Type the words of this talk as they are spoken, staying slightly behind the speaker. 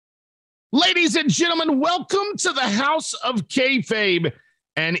Ladies and gentlemen, welcome to the House of Kayfabe.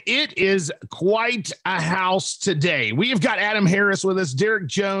 And it is quite a house today. We have got Adam Harris with us, Derek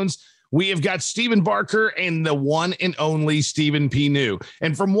Jones. We have got Stephen Barker and the one and only Stephen P. New.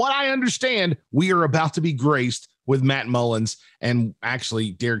 And from what I understand, we are about to be graced with Matt Mullins. And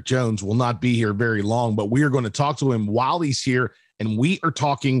actually, Derek Jones will not be here very long, but we are going to talk to him while he's here. And we are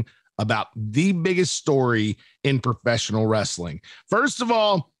talking about the biggest story in professional wrestling. First of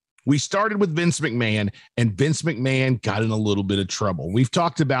all, we started with Vince McMahon, and Vince McMahon got in a little bit of trouble. We've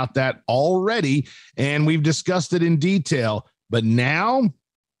talked about that already, and we've discussed it in detail, but now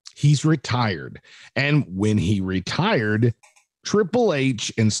he's retired. And when he retired, Triple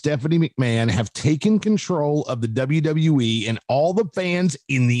H and Stephanie McMahon have taken control of the WWE, and all the fans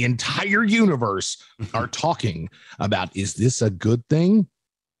in the entire universe are talking about, is this a good thing?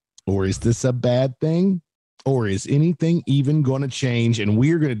 Or is this a bad thing? Or is anything even going to change? And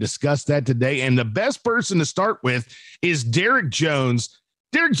we're going to discuss that today. And the best person to start with is Derek Jones.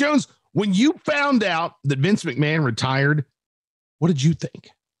 Derek Jones, when you found out that Vince McMahon retired, what did you think?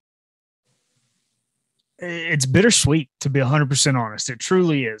 It's bittersweet, to be 100% honest. It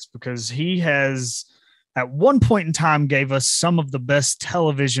truly is, because he has, at one point in time, gave us some of the best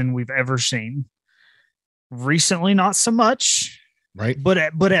television we've ever seen. Recently, not so much. Right. But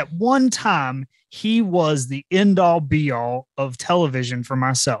at one time, he was the end all be all of television for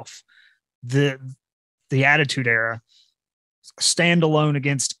myself. The Attitude Era, standalone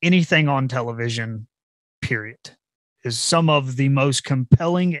against anything on television, period, is some of the most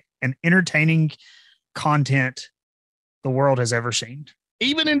compelling and entertaining content the world has ever seen.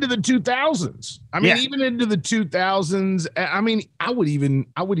 Even into the 2000s. Even into the 2000s. I mean, I would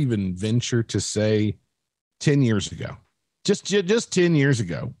even venture to say 10 years ago. Just 10 years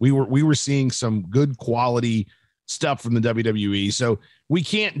ago, we were seeing some good quality stuff from the WWE. So we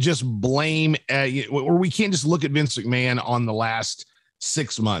can't just blame, or we can't just look at Vince McMahon on the last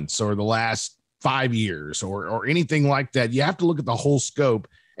 6 months or the last 5 years or anything like that. You have to look at the whole scope.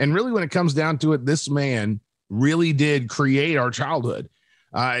 And really, when it comes down to it, this man really did create our childhood.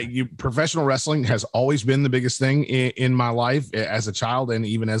 Professional wrestling has always been the biggest thing in my life as a child and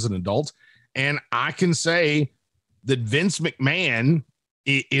even as an adult. And I can say that Vince McMahon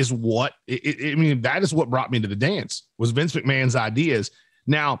is what that is what brought me to the dance, was Vince McMahon's ideas.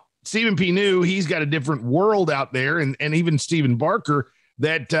 Now, Stephen P. New, he's got a different world out there, and even Stephen Barker,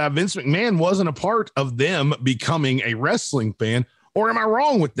 that Vince McMahon wasn't a part of them becoming a wrestling fan. Or am I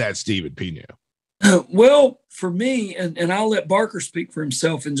wrong with that, Stephen P. New? Well, for me, and I'll let Barker speak for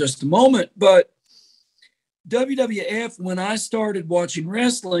himself in just a moment, but WWF, when I started watching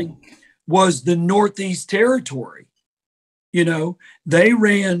wrestling, was the Northeast Territory. You know, they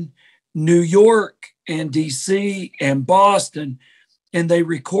ran New York and DC and Boston, and they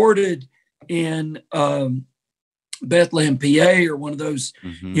recorded in Bethlehem, PA, or one of those,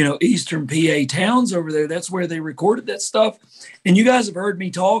 Eastern PA towns over there. That's where they recorded that stuff. And you guys have heard me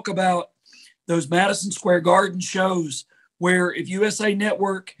talk about those Madison Square Garden shows where if USA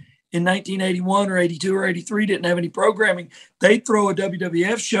Network in 1981 or 82 or 83 didn't have any programming, they'd throw a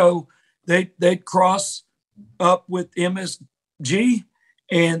WWF show. They'd cross up with MSG,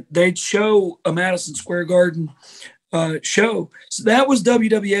 and they'd show a Madison Square Garden show. So that was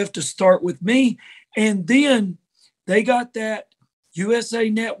WWF to start with me. And then they got that USA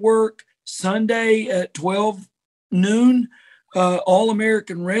Network Sunday at 12 noon,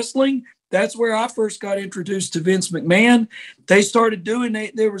 All-American Wrestling. That's where I first got introduced to Vince McMahon. They started doing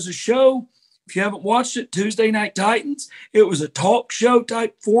it. There was a show, if you haven't watched it, Tuesday Night Titans. It was a talk show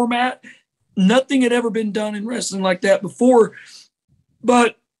type format. Nothing had ever been done in wrestling like that before.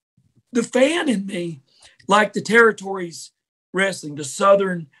 But the fan in me, like the territories wrestling, the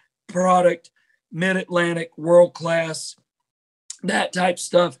Southern product, Mid-Atlantic, world class, that type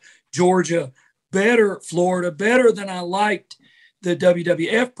stuff, Georgia, better, Florida, better than I liked the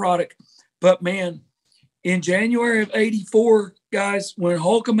WWF product. But man, in January of 84, guys, when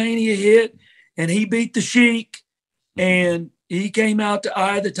Hulkamania hit and he beat the Sheik and he came out to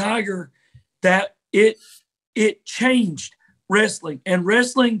Eye of the Tiger, that it changed wrestling. And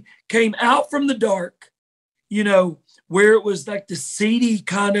wrestling came out from the dark, where it was like the seedy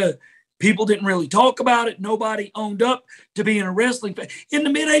kind of, people didn't really talk about it. Nobody owned up to being a wrestling fan. In the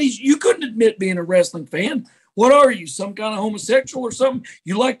mid-'80s, you couldn't admit being a wrestling fan. What are you, some kind of homosexual or something?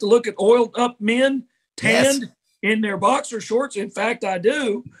 You like to look at oiled up men, tanned in their boxer shorts. In fact, I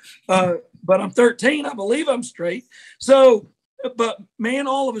do. But I'm 13. I believe I'm straight. So, but man,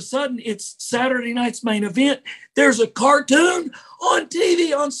 all of a sudden, it's Saturday night's main event. There's a cartoon on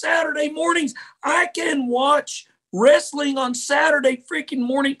TV on Saturday mornings. I can watch wrestling on Saturday freaking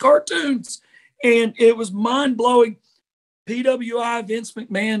morning cartoons. And it was mind blowing. PWI, Vince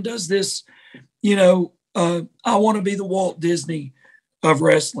McMahon does this, I want to be the Walt Disney of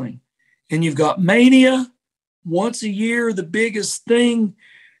wrestling. And you've got Mania once a year, the biggest thing,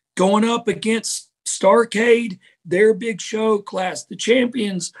 going up against Starrcade, their big show, Clash the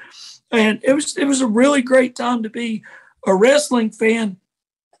Champions. And it was a really great time to be a wrestling fan.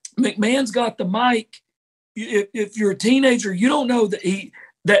 McMahon's got the mic. If you're a teenager, you don't know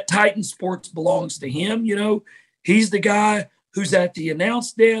that Titan Sports belongs to him. He's the guy who's at the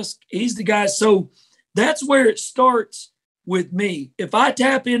announce desk. He's the guy. So that's where it starts with me. If I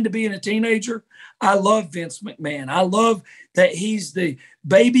tap into being a teenager, I love Vince McMahon. I love that he's the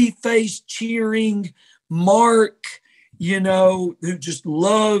baby face cheering Mark, who just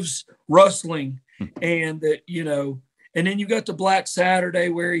loves wrestling. And that, and then you got the Black Saturday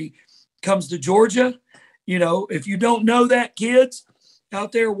where he comes to Georgia. If you don't know that, kids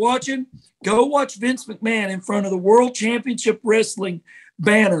out there watching, go watch Vince McMahon in front of the World Championship Wrestling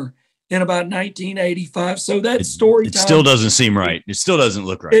banner in about 1985. So that's story time. It still doesn't seem right. It still doesn't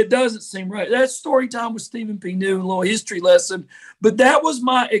look right. It doesn't seem right. That's story time with Stephen P. New, a little history lesson. But that was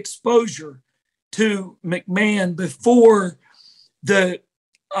my exposure to McMahon before the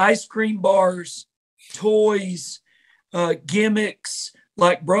ice cream bars, toys, gimmicks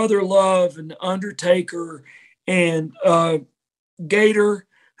like Brother Love and Undertaker and Gator,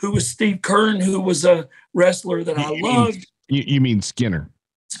 who was Steve Kern, who was a wrestler that I loved. You mean Skinner?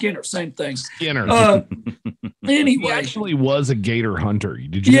 Skinner, same thing. Skinner. Anyway, he actually was a gator hunter.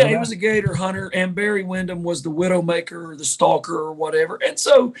 Did you? Yeah, know he that? was a gator hunter, and Barry Windham was the Widowmaker or the Stalker or whatever. And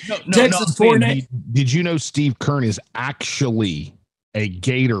so Texas Tornado. Did you know Steve Kern is actually a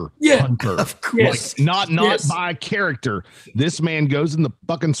gator hunter? Of course. Like, not by character. This man goes in the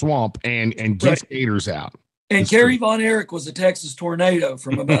fucking swamp and gets gators out. And Kerry Von Erich was a Texas Tornado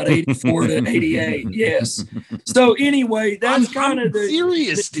from about 84 to 88. Yes. So anyway, that's kind of the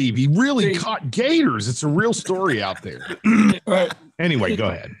serious, Steve. He really caught gators. It's a real story out there. Right. Anyway, go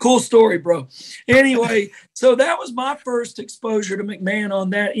ahead. Cool story, bro. Anyway, so that was my first exposure to McMahon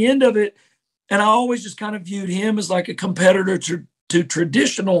on that end of it. And I always just kind of viewed him as like a competitor to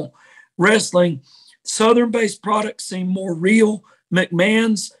traditional wrestling. Southern-based products seemed more real.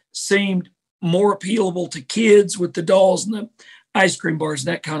 McMahon's seemed more appealable to kids with the dolls and the ice cream bars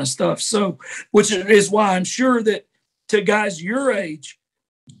and that kind of stuff. So, which is why I'm sure that to guys your age,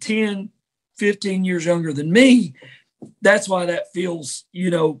 10, 15 years younger than me, that's why that feels,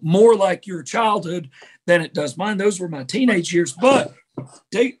 more like your childhood than it does mine. Those were my teenage years. But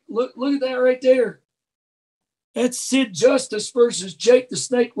look at that right there. That's Sid Justice versus Jake the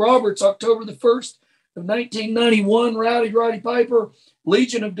Snake Roberts, October the 1st of 1991. Roddy Piper,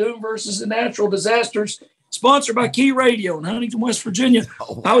 Legion of Doom versus the Natural Disasters, sponsored by Key Radio in Huntington, West Virginia.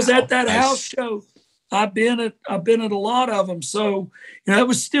 Oh, wow. I was at that house show. I've been at a lot of them. So, that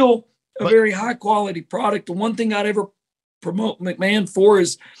was still a very high quality product. The one thing I'd ever promote McMahon for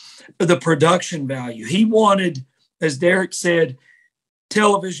is the production value. He wanted, as Derek said,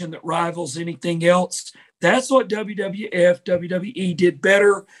 television that rivals anything else. That's what WWE did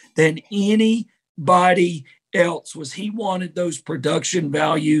better than anybody else. Was he wanted those production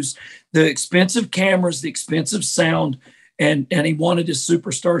values, the expensive cameras, the expensive sound, and he wanted his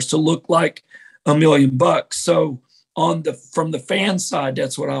superstars to look like $1 million. So from the fan side,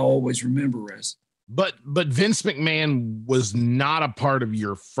 that's what I always remember as. But Vince McMahon was not a part of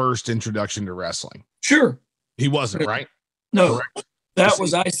your first introduction to wrestling. Sure. He wasn't, right? No. Correct. That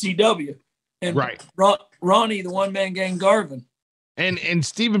was ICW. And right. Ronnie, the one-man gang Garvin. And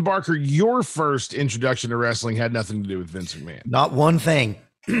Stephen Barker, your first introduction to wrestling had nothing to do with Vince McMahon. Not one thing.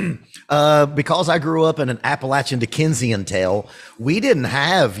 Because I grew up in an Appalachian Dickensian tale, we didn't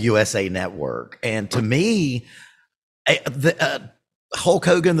have USA Network. And to me, Hulk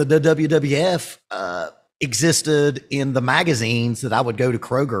Hogan, the WWF, existed in the magazines that I would go to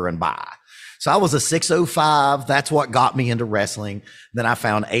Kroger and buy. So I was a 605. That's what got me into wrestling. Then I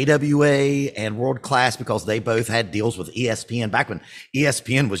found AWA and World Class because they both had deals with ESPN back when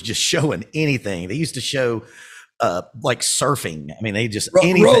ESPN was just showing anything. They used to show like surfing. I mean, they just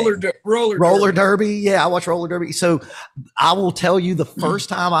anything. Roller derby. Yeah, I watch roller derby. So I will tell you, the first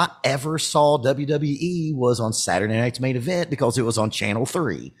time I ever saw WWE was on Saturday Night's Main Event because it was on Channel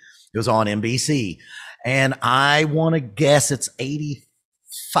 3. It was on NBC. And I want to guess it's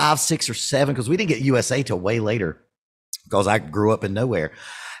 85, 6, or 7, because we didn't get USA till way later because I grew up in nowhere.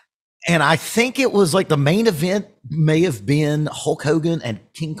 And I think it was like the main event may have been Hulk Hogan and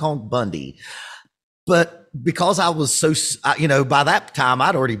King Kong Bundy. but because I was so, by that time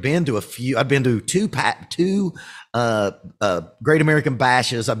I'd already been to I'd been to two Great American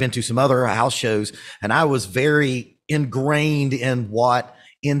Bashes. I've been to some other house shows, and I was very ingrained in what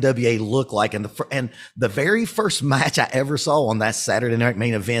NWA looked like. And the very first match I ever saw on that Saturday night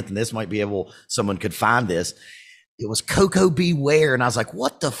main event, and this might be someone could find this, it was Coco Beware. And I was like,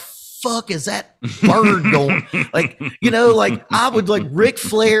 what the fuck is that bird going? I would like Ric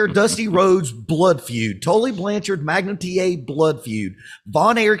Flair, Dusty Rhodes blood feud, Tully Blanchard, Magnum TA blood feud,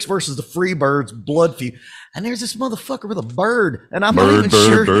 Von Erichs versus the Freebirds blood feud. And there's this motherfucker with a bird, and I'm not even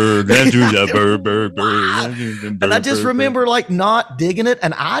sure. Bird. And I just remember like not digging it.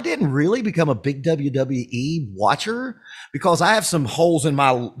 And I didn't really become a big WWE watcher because I have some holes in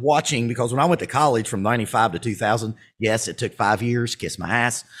my watching, because when I went to college from 95 to 2000, yes, it took 5 years, kiss my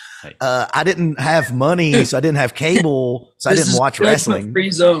ass. I didn't have money, so I didn't have cable, so I didn't watch wrestling. Free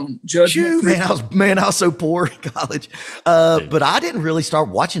zone. Judgment free. Man, I was so poor in college. But I didn't really start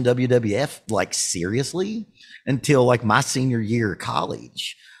watching WWF like seriously until like my senior year of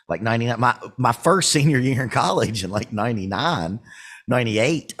college, like 99. My first senior year in college in like 99,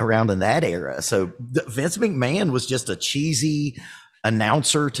 98, around in that era. So Vince McMahon was just a cheesy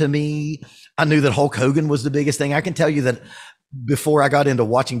announcer to me. I knew that Hulk Hogan was the biggest thing. I can tell you that before I got into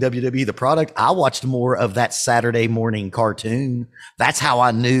watching WWE, the product, I watched more of that Saturday morning cartoon. That's how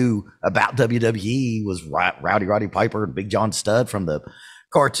I knew about WWE, was Rowdy Roddy Piper and Big John Studd from the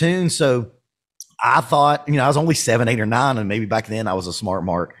cartoon. So I thought, I was only 7, 8, or 9, and maybe back then I was a smart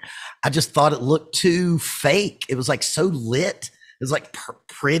mark. I just thought it looked too fake. It was like so lit. It was like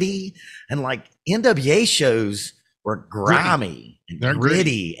pretty, and like NWA shows were grimy and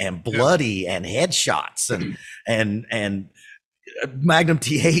gritty and bloody and headshots and Magnum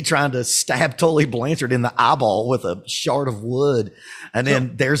TA trying to stab Tully Blanchard in the eyeball with a shard of wood. And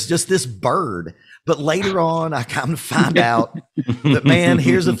then there's just this bird. But later on, I come to find out that, man,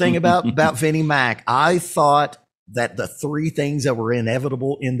 here's the thing about Vinnie Mac. I thought that the 3 things that were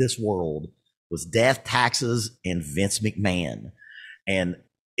inevitable in this world was death, taxes, and Vince McMahon. And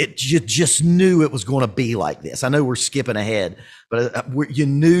it just knew it was going to be like this. I know we're skipping ahead, but you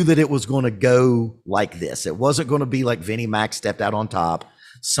knew that it was going to go like this. It wasn't going to be like Vinnie Mac stepped out on top.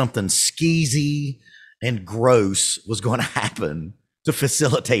 Something skeezy and gross was going to happen to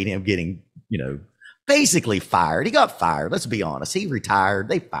facilitate him getting, basically fired. He got fired. Let's be honest. He retired.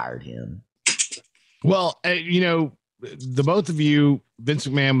 They fired him. Well, the both of you, Vince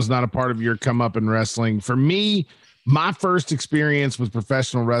McMahon was not a part of your come up in wrestling. For me, my first experience with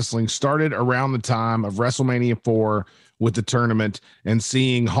professional wrestling started around the time of WrestleMania 4 with the tournament, and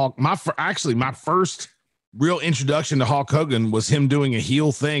seeing Hulk. My first real introduction to Hulk Hogan was him doing a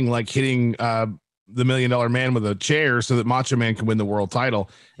heel thing, like hitting the $1 Million Man with a chair so that Macho Man could win the world title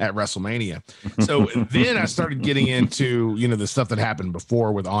at WrestleMania. So then I started getting into, the stuff that happened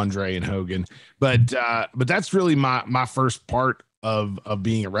before with Andre and Hogan. But that's really my first part of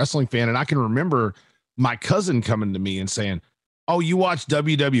being a wrestling fan. And I can remember my cousin coming to me and saying, "Oh, you watch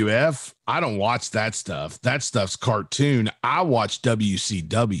WWF? I don't watch that stuff. That stuff's cartoon. I watch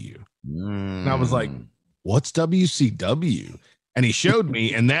WCW." And I was like, "What's WCW?" And he showed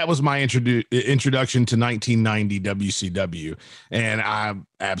me, and that was my introduction to 1990 WCW, and I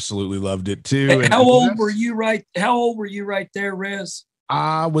absolutely loved it too. Hey, and how old were you right there, Rez?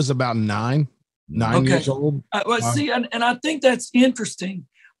 I was about nine years old. See, and I think that's interesting.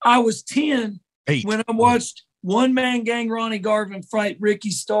 I was 10 when I watched One Man Gang Ronnie Garvin fight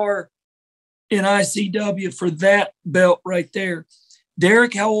Ricky Starr in ICW for that belt right there.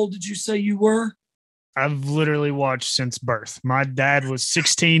 Derek, how old did you say you were? I've literally watched since birth. My dad was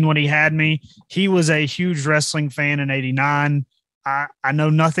 16 when he had me. He was a huge wrestling fan in 89. I know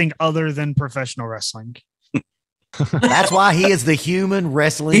nothing other than professional wrestling. That's why he is the human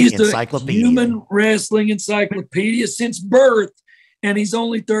wrestling encyclopedia. Human wrestling encyclopedia since birth. And he's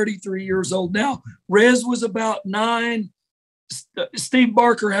only 33 years old now. Rez was about 9. Steve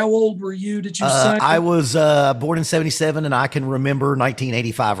Barker, how old were you? Did you say? I was born in 77, and I can remember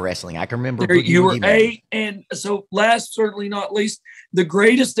 1985 wrestling. I can remember. You were 8. And so last, certainly not least, the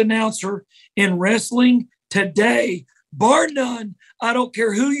greatest announcer in wrestling today, bar none. I don't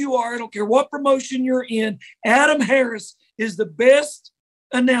care who you are. I don't care what promotion you're in. Adam Harris is the best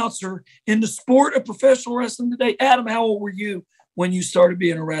announcer in the sport of professional wrestling today. Adam, how old were you when you started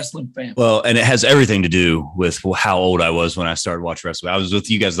being a wrestling fan? Well, and it has everything to do with how old I was when I started watching wrestling. I was with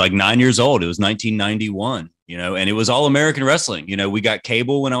you guys like 9 years old. It was 1991, and it was all American wrestling. We got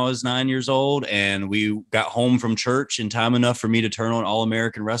cable when I was 9 years old, and we got home from church in time enough for me to turn on All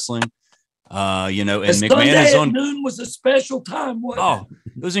American Wrestling. You know, and And McMahon Sunday is at on. noon was a special time. Oh,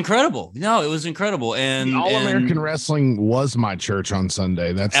 it was incredible. No, it was incredible. And All American Wrestling was my church on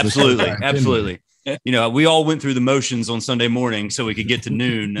Sunday. That's absolutely, the absolutely. You know, we all went through the motions on Sunday morning so we could get to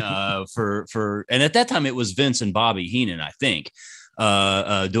noon and at that time it was Vince and Bobby Heenan, I think,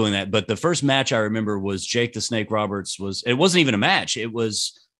 doing that. But the first match I remember was Jake the Snake Roberts. It wasn't even a match. It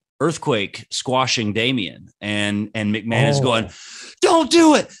was Earthquake squashing Damien, and McMahon is going, "Don't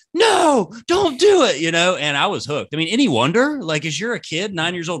do it. No, don't do it." You know, and I was hooked. I mean, any wonder, like, as you're a kid,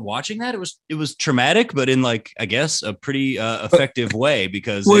 9 years old watching that, it was traumatic, but in, like, I guess a pretty effective way,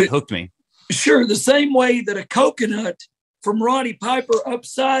 because it hooked me. Sure. The same way that a coconut from Roddy Piper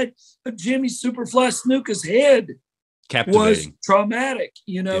upside of Jimmy Superfly Snuka's head was traumatic,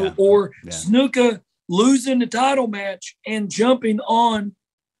 you know, or Snuka losing the title match and jumping on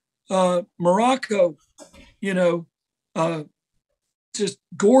Morocco, you know, just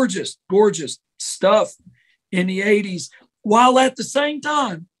gorgeous stuff in the 80s. While at the same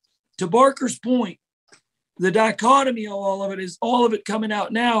time, to Barker's point, the dichotomy of all of it coming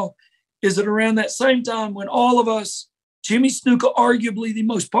out now is that around that same time when all of us, Jimmy Snuka, arguably the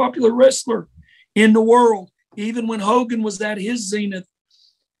most popular wrestler in the world, even when Hogan was at his zenith,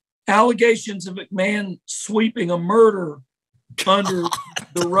 allegations of McMahon sweeping a murder under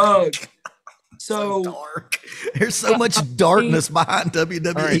the rug. So dark. There's so much darkness behind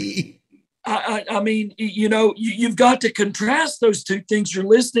WWE. I mean, you know, you've got to contrast those two things. You're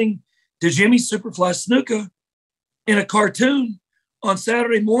listening to Jimmy Superfly Snuka in a cartoon on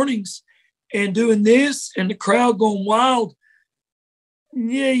Saturday mornings and doing this, and the crowd going wild.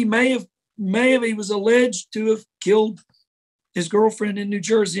 Yeah, he he was alleged to have killed his girlfriend in New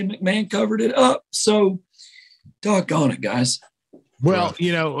Jersey, and McMahon covered it up. So, doggone it, guys. Well,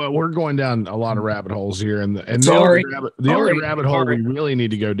 you know, we're going down a lot of rabbit holes here, and the only rabbit hole we really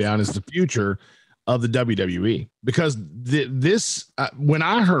need to go down is the future of the WWE, because this when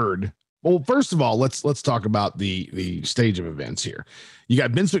I heard, well, first of all, let's talk about the stage of events here. You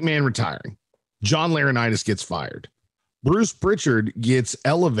got Vince McMahon retiring, John Laurinaitis gets fired, Bruce Pritchard gets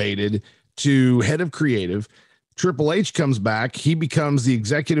elevated to head of creative, Triple H comes back, he becomes the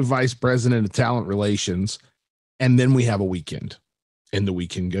executive vice president of talent relations, and then we have a weekend. And the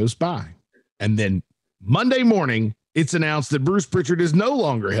weekend goes by. And then Monday morning, it's announced that Bruce Pritchard is no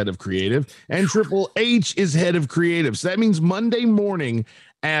longer head of creative and Triple H is head of creative. So that means Monday morning,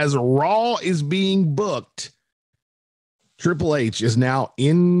 as Raw is being booked, Triple H is now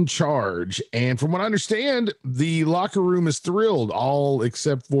in charge. And from what I understand, the locker room is thrilled, all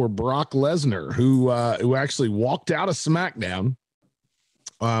except for Brock Lesnar, who actually walked out of SmackDown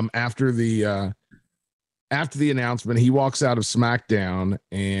after the announcement. He walks out of SmackDown,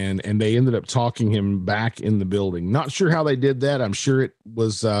 and they ended up talking him back in the building. Not sure how they did that. I'm sure it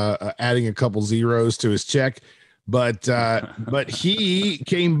was adding a couple zeros to his check, but he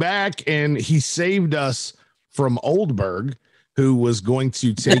came back and he saved us from Oldberg, who was going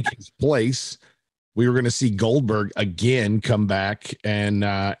to take his place. We were going to see Goldberg again come back, and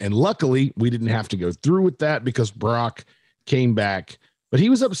luckily we didn't have to go through with that because Brock came back. But he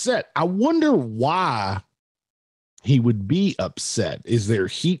was upset. I wonder why he would be upset. Is there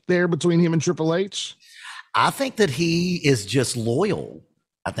heat there between him and Triple H? I think that he is just loyal.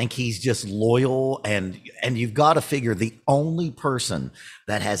 I think he's just loyal, and you've got to figure the only person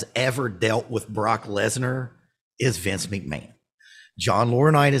that has ever dealt with Brock Lesnar is Vince McMahon. John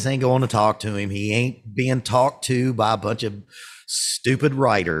Laurinaitis ain't going to talk to him. He ain't being talked to by a bunch of stupid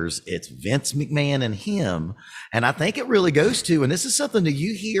writers. It's Vince McMahon and him. And I think it really goes to, and this is something that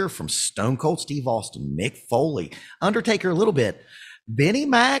you hear from Stone Cold Steve Austin, Mick Foley, Undertaker a little bit. Vinnie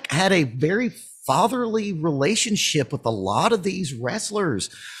Mac had a very fatherly relationship with a lot of these wrestlers.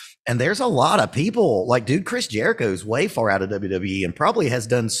 And there's a lot of people like, dude, Chris Jericho's way far out of WWE and probably has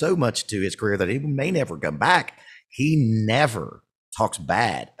done so much to his career that he may never come back. He never talks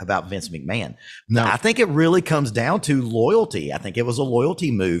bad about Vince McMahon. No, I think it really comes down to loyalty. I think it was a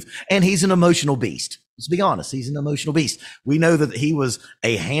loyalty move, and he's an emotional beast. Let's be honest. He's an emotional beast. We know that he was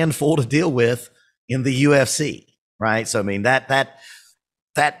a handful to deal with in the UFC, right? So, I mean, that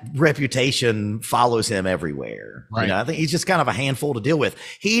reputation follows him everywhere. Right. You know, I think he's just kind of a handful to deal with.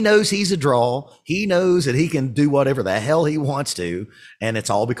 He knows he's a draw. He knows that he can do whatever the hell he wants to. And it's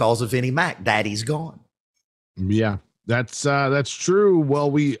all because of Vinnie Mac. Daddy's gone. Yeah. That's true.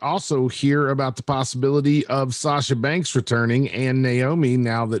 Well, we also hear about the possibility of Sasha Banks returning and Naomi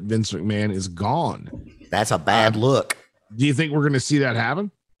now that Vince McMahon is gone. That's a bad look. Do you think we're going to see that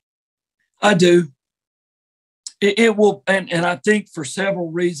happen? I do. It will, and I think for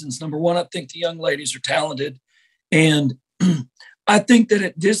several reasons. Number one, I think the young ladies are talented, and I think that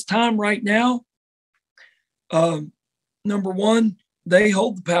at this time right now, number one, they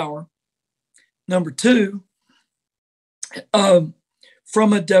hold the power. Number two,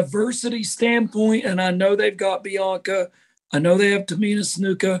 from a diversity standpoint, and I know they've got Bianca, I know they have Tamina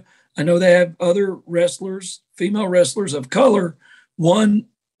Snuka, I know they have other wrestlers, female wrestlers of color, won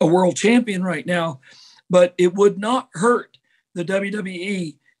a world champion right now, but it would not hurt the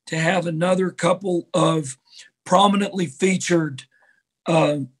WWE to have another couple of prominently featured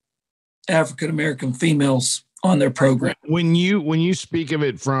African-American females on their program. When you speak of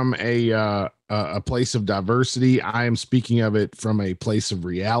it from a place of diversity, I am speaking of it from a place of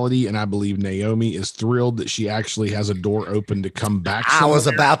reality, and I believe Naomi is thrilled that she actually has a door open to come back. I was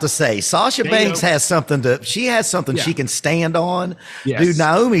about to say Sasha Banks has something she yeah. can stand on. Yes. Dude,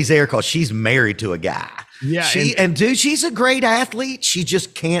 Naomi's there because she's married to a guy. Yeah, dude, she's a great athlete. She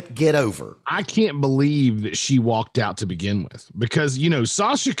just can't get over. I can't believe that she walked out to begin with, because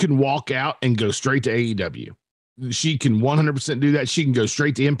Sasha can walk out and go straight to AEW. She can 100% do that. She can go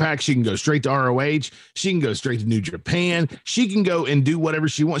straight to Impact. She can go straight to ROH. She can go straight to New Japan. She can go and do whatever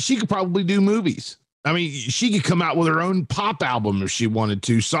she wants. She could probably do movies. I mean, she could come out with her own pop album if she wanted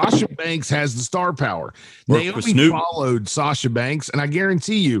to. Sasha Banks has the star power. Naomi followed Sasha Banks, and I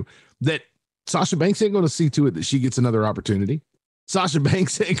guarantee you that Sasha Banks ain't going to see to it that she gets another opportunity. Sasha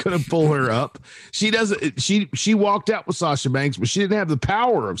Banks ain't going to pull her up. She doesn't. She walked out with Sasha Banks, but she didn't have the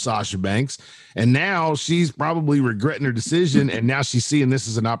power of Sasha Banks. And now she's probably regretting her decision. And now she's seeing this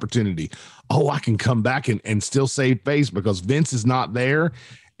as an opportunity. Oh, I can come back and still save face because Vince is not there.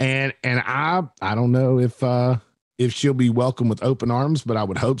 And I don't know if she'll be welcome with open arms, but I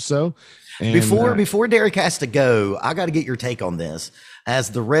would hope so. And before Derek has to go, I got to get your take on this as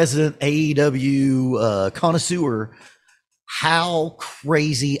the resident AEW connoisseur. How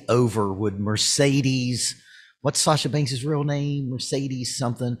crazy over would Mercedes, what's Sasha Banks' real name? Mercedes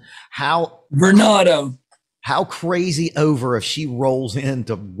something. Bernardo. How crazy over if she rolls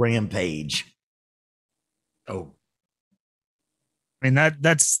into Rampage? Oh, I mean,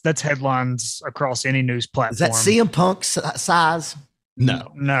 that's headlines across any news platform. Is that CM Punk size?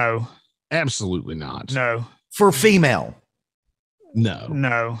 No, absolutely not. No, for female.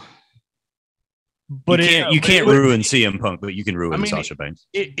 No. But you can't ruin CM Punk, but you can ruin Sasha Banks.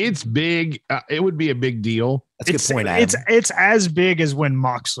 It's big. It would be a big deal. That's a good point, Adam. It's as big as when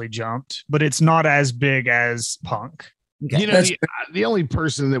Moxley jumped, but it's not as big as Punk. Okay. The only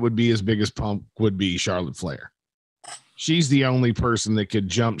person that would be as big as Punk would be Charlotte Flair. She's the only person that could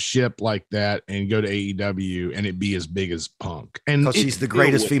jump ship like that and go to AEW and it be as big as Punk. And because she's the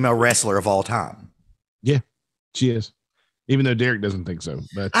greatest female wrestler of all time. Yeah, she is. Even though Derek doesn't think so.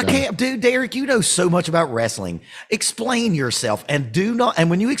 But I can't, dude. Derek, you know so much about wrestling. Explain yourself, and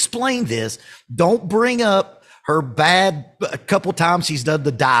when you explain this, don't bring up her bad a couple times she's done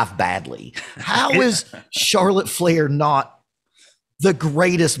the dive badly. How is Charlotte Flair not the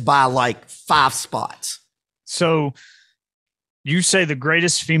greatest by like 5 spots? So you say the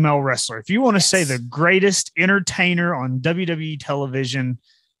greatest female wrestler. If you want to say the greatest entertainer on WWE television,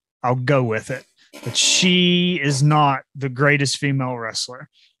 I'll go with it. But she is not the greatest female wrestler.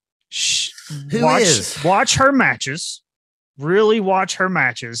 Watch her matches, really watch her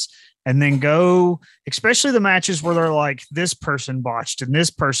matches, and then go, especially the matches where they're like, this person botched, and this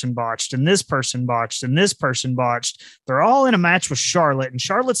person botched, and this person botched, and this person botched. They're all in a match with Charlotte, and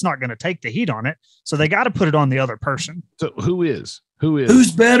Charlotte's not going to take the heat on it, so they got to put it on the other person. So who's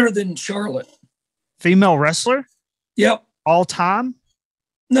better than Charlotte? Female wrestler? Yep. All time?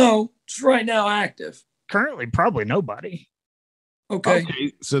 No. Right now active. Currently, probably nobody.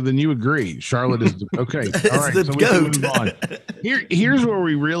 Okay. So then you agree. Charlotte is okay. All right. The so goat. we can move on. Here's where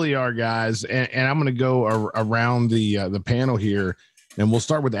we really are, guys. And I'm going to go around the panel here, and we'll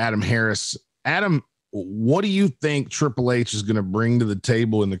start with Adam Harris. Adam, what do you think Triple H is going to bring to the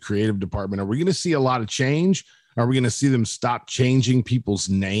table in the creative department? Are we going to see a lot of change? Are we going to see them stop changing people's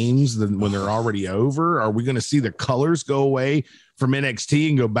names when they're already over? Are we going to see the colors go away from NXT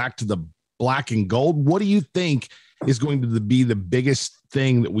and go back to the black and gold? What do you think is going to be the biggest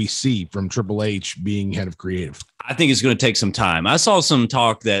thing that we see from Triple H being head of creative? I think it's going to take some time. I saw some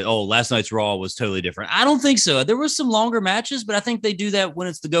talk that, last night's Raw was totally different. I don't think so. There was some longer matches, but I think they do that when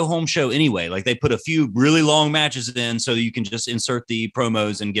it's the go home show anyway. Like they put a few really long matches in so you can just insert the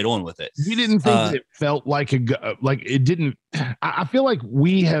promos and get on with it. You didn't think that it felt like it didn't. I feel like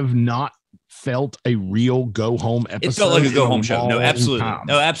we have not felt a real go home episode. It felt like a go home show. No, absolutely.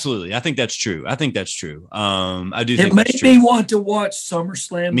 No, absolutely. I think that's true. I do think it made me want to watch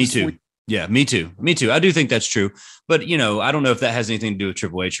SummerSlam. Me too. Yeah, me too. Me too. I do think that's true. But, I don't know if that has anything to do with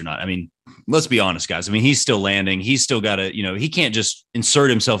Triple H or not. I mean, let's be honest, guys. I mean, he's still landing. He's still got to, he can't just insert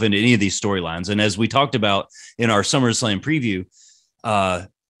himself into any of these storylines. And as we talked about in our SummerSlam preview,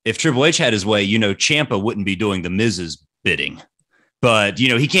 if Triple H had his way, Ciampa wouldn't be doing the Miz's bidding. But,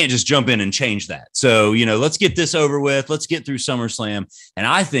 he can't just jump in and change that. So, let's get this over with. Let's get through SummerSlam. And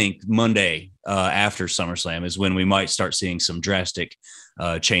I think Monday after SummerSlam is when we might start seeing some drastic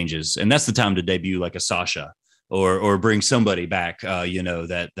changes. And that's the time to debut like a Sasha or bring somebody back,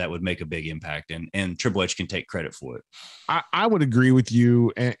 that would make a big impact. And Triple H can take credit for it. I would agree with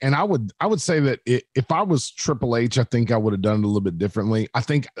you. And I would say that if I was Triple H, I think I would have done it a little bit differently. I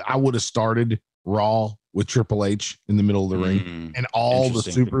think I would have started Raw with Triple H in the middle of the ring and all the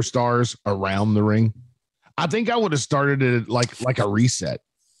superstars around the ring. I think I would have started it like a reset.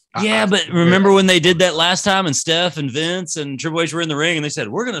 Yeah, but remember when they did that last time and Steph and Vince and Triple H were in the ring and they said,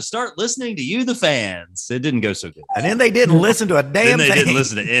 we're going to start listening to you, the fans. It didn't go so good. And then they didn't listen to a damn thing. They didn't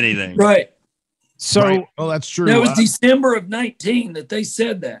listen to anything. Right. So, right. Well, that's true. That was December of 19 that they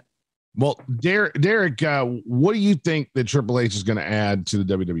said that. Well, Derek, what do you think that Triple H is going to add to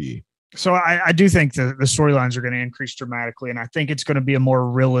the WWE? So I do think the storylines are going to increase dramatically, and I think it's going to be a more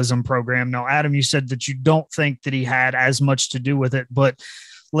realism program. Now, Adam, you said that you don't think that he had as much to do with it, but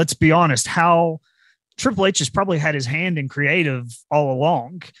let's be honest, how Triple H has probably had his hand in creative all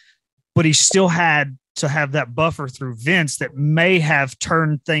along, but he still had to have that buffer through Vince that may have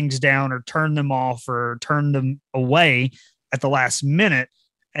turned things down or turned them off or turned them away at the last minute.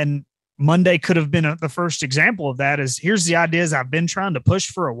 And Monday could have been the first example of that. Is here's the ideas I've been trying to push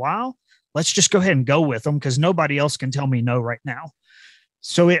for a while. Let's just go ahead and go with them because nobody else can tell me no right now.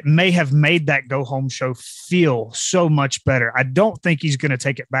 So it may have made that go home show feel so much better. I don't think he's going to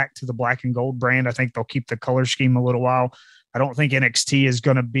take it back to the black and gold brand. I think they'll keep the color scheme a little while. I don't think NXT is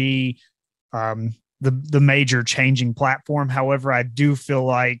going to be the major changing platform. However, I do feel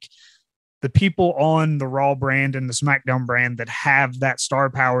like the people on the Raw brand and the SmackDown brand that have that star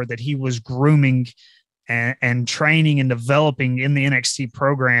power that he was grooming and training and developing in the NXT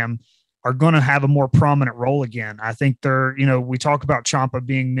program are going to have a more prominent role again. I think they're, we talk about Ciampa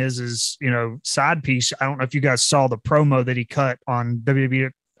being Miz's, side piece. I don't know if you guys saw the promo that he cut on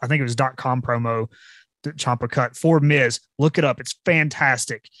WWE. I think it was .com promo that Ciampa cut for Miz. Look it up. It's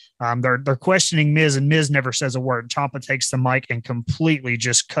fantastic. They're questioning Miz and Miz never says a word. Ciampa takes the mic and completely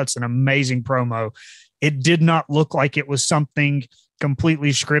just cuts an amazing promo. It did not look like it was something completely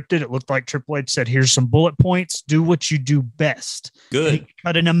scripted. It looked like Triple H said, here's some bullet points. Do what you do best. Good. He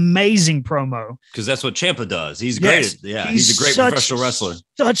cut an amazing promo. Because that's what Ciampa does. He's great. Yes, he's a great professional wrestler.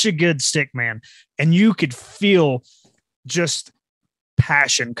 Such a good stick man. And you could feel just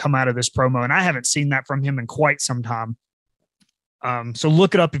passion come out of this promo. And I haven't seen that from him in quite some time. So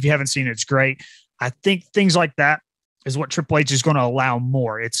look it up if you haven't seen it. It's great. I think things like that is what Triple H is going to allow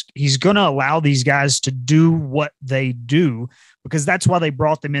more. He's going to allow these guys to do what they do because that's why they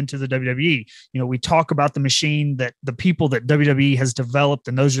brought them into the WWE. We talk about the machine that the people that WWE has developed,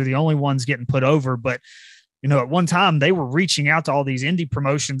 and those are the only ones getting put over. But, at one time they were reaching out to all these indie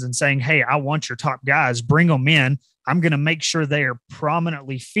promotions and saying, hey, I want your top guys, bring them in. I'm going to make sure they are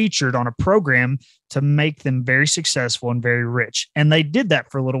prominently featured on a program to make them very successful and very rich. And they did that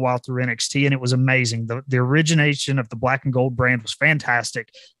for a little while through NXT, and it was amazing. The origination of the black and gold brand was fantastic.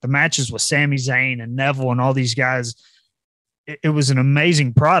 The matches with Sami Zayn and Neville and all these guys, it was an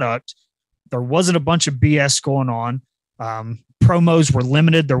amazing product. There wasn't a bunch of BS going on. Promos were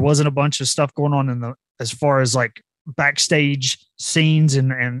limited. There wasn't a bunch of stuff going on as far as like backstage scenes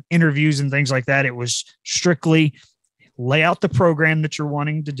and interviews and things like that. It was strictly lay out the program that you're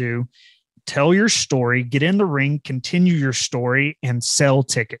wanting to do, tell your story, get in the ring, continue your story, and sell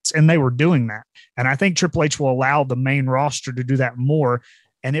tickets. And they were doing that. And I think Triple H will allow the main roster to do that more.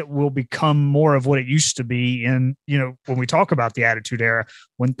 And it will become more of what it used to be in, when we talk about the Attitude Era,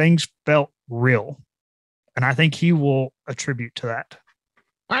 when things felt real. And I think he will attribute to that.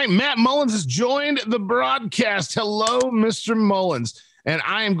 All right, Matt Mullins has joined the broadcast. Hello, Mr. Mullins. And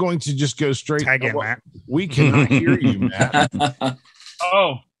I am going to just go straight. Tag in, Matt. We cannot hear you, Matt.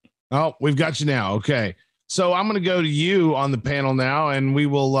 Oh, we've got you now. Okay. So I'm going to go to you on the panel now, and we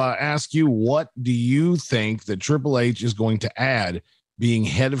will ask you, what do you think that Triple H is going to add being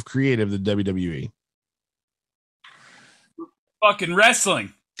head of creative of the WWE? Fucking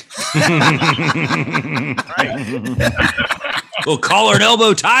wrestling. Well, collar and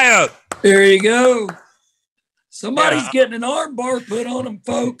elbow tie up. There you go. Somebody's getting an arm bar put on them,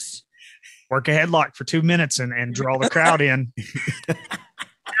 folks. Work a headlock for 2 minutes and draw the crowd in.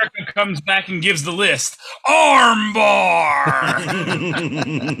 American comes back and gives the list. Armbar.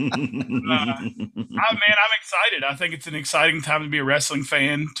 I'm excited. I think it's an exciting time to be a wrestling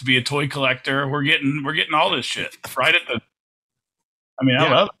fan, to be a toy collector. We're getting all this shit right at the. I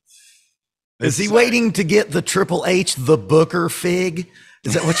love it. Is he waiting to get the Triple H the Booker fig?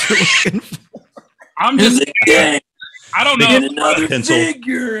 Is that what you're looking for? I'm just. I don't know. Another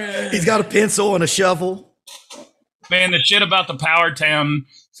figure. He's got a pencil and a shovel. Man, the shit about the Power Town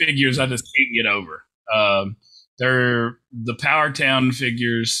figures, I just can't get over. The Power Town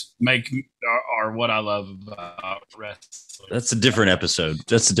figures are what I love about wrestling. That's a different episode.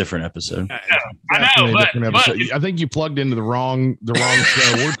 I know, but I think you plugged into the wrong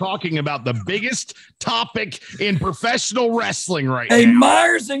show. We're talking about the biggest topic in professional wrestling right now. Hey,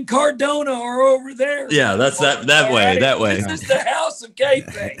 Myers and Cardona are over there. Yeah, that's that way. This is the house of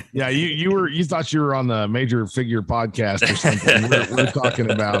kayfabe. Yeah, you thought you were on the Major Figure podcast or something. We're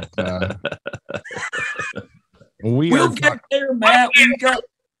talking about. We'll get there, Matt. We've got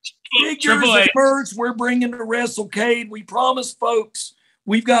figures and merch. We're bringing to WrestleCade. We promise, folks.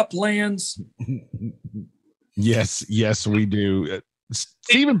 We've got plans. Yes, we do.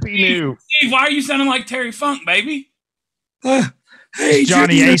 Stephen P. New. Steve, why are you sounding like Terry Funk, baby? Hey,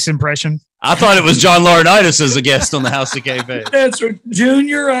 Johnny Junior. Ace impression. I thought it was John Laurinaitis as a guest on the House of Kayfabe. That's right,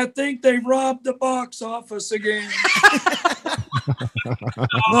 Junior. I think they robbed the box office again.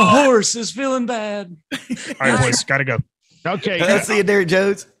 The horse is feeling bad. All right, boys, gotta go. Okay, Let's see you, Derek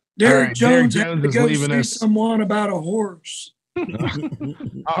Jones. Derek Jones is had to go leaving see us. someone about a horse.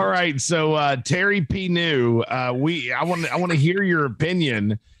 All right, so Terry P. New, I want to hear your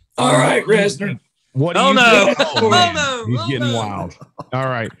opinion. All right, Resner. What do you think? Oh, he's getting wild. All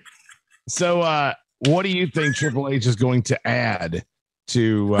right. So what do you think Triple H is going to add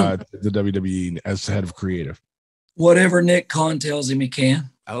to the WWE as head of creative? Whatever Nick Khan tells him he can.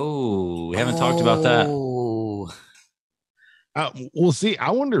 Oh, we haven't talked about that. We'll see.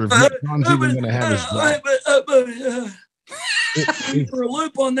 I wonder if Nick Khan's even going to have his job. For a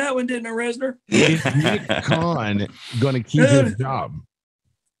loop on that one, didn't I, Resner? Is Nick Khan going to keep his job?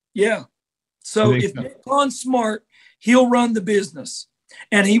 Yeah. So if Nick Khan's smart, he'll run the business,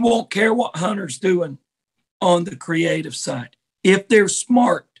 and he won't care what Hunter's doing on the creative side. If they're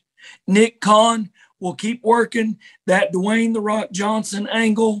smart, Nick Khan will keep working that Dwayne "The Rock" Johnson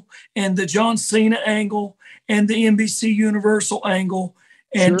angle and the John Cena angle and the NBC Universal angle,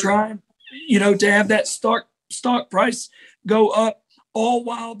 and trying, to have that stock price go up, all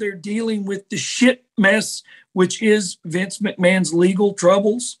while they're dealing with the shit mess, which is Vince McMahon's legal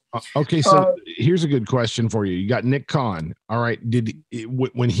troubles. Okay, so here's a good question for you. You got Nick Khan. All right,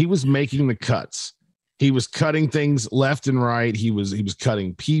 when he was making the cuts, he was cutting things left and right. He was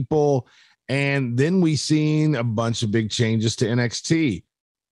cutting people, and then we seen a bunch of big changes to NXT.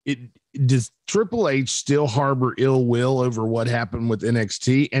 Does Triple H still harbor ill will over what happened with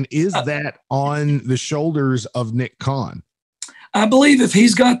NXT, and is that on the shoulders of Nick Khan? I believe if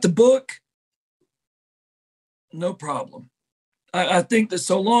he's got the book, no problem. I think that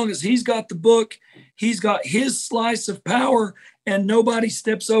so long as he's got the book, he's got his slice of power, and nobody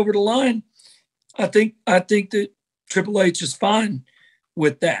steps over the line. I think that Triple H is fine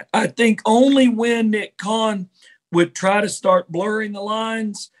with that. I think only when Nick Khan would try to start blurring the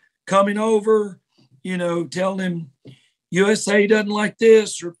lines, coming over, telling him USA doesn't like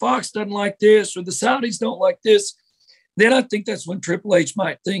this, or Fox doesn't like this, or the Saudis don't like this, then I think that's when Triple H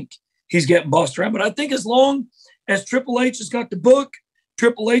might think he's getting bossed around. But I think as long as Triple H has got the book,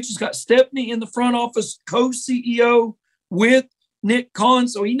 Triple H has got Stephanie in the front office, co-CEO with Nick Khan,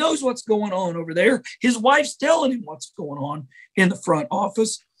 so he knows what's going on over there. His wife's telling him what's going on in the front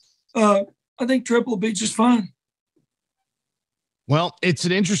office. I think Triple will be just fine. Well, it's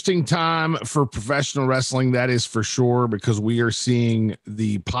an interesting time for professional wrestling, that is for sure, because we are seeing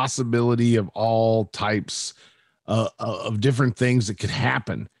the possibility of all types of different things that could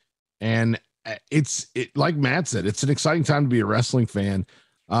happen. And it's like Matt said, it's an exciting time to be a wrestling fan.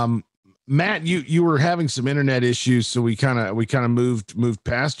 Matt, you were having some internet issues, so we kind of moved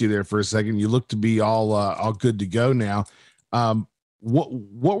past you there for a second. You look to be all good to go now.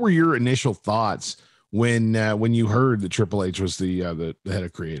 What were your initial thoughts when you heard that Triple H was the head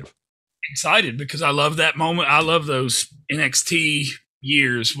of creative? Excited, because I love that moment. I love those NXT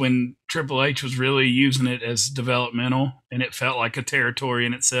years when Triple H was really using it as developmental, and it felt like a territory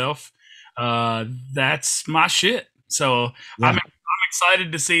in itself. That's my shit. So yeah. I'm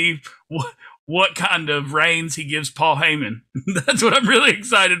excited to see what kind of reins he gives Paul Heyman. That's what I'm really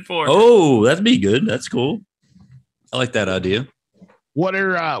excited for. Oh, that'd be good. That's cool. I like that idea. What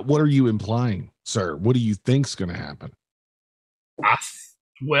are you implying, sir? What do you think's going to happen?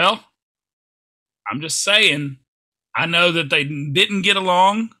 Well, I'm just saying, I know that they didn't get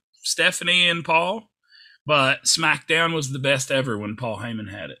along, Stephanie and Paul, but SmackDown was the best ever when Paul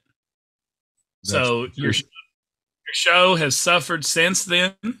Heyman had it. So your show has suffered since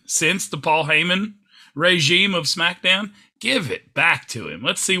then, since the Paul Heyman regime of SmackDown. Give it back to him.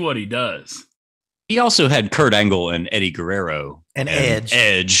 Let's see what he does. He also had Kurt Angle and Eddie Guerrero and Edge.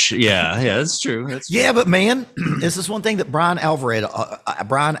 Edge, yeah, that's true. Yeah, but man, this is one thing that Brian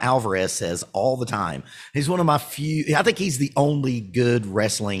Alvarez says all the time. He's one of my few. I think he's the only good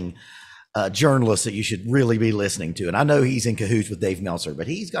wrestling journalist that you should really be listening to. And I know he's in cahoots with Dave Meltzer, but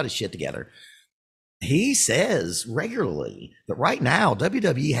he's got his shit together. He says regularly that right now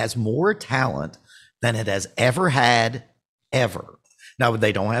WWE has more talent than it has ever had, ever. Now,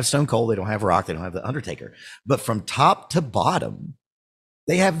 they don't have Stone Cold, they don't have Rock, they don't have The Undertaker. But from top to bottom,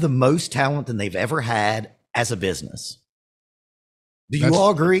 they have the most talent than they've ever had as a business. Do you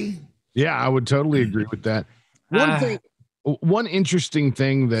all agree? Yeah, I would totally agree with that. One interesting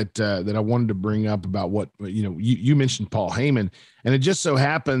thing that I wanted to bring up about what, you mentioned Paul Heyman, and it just so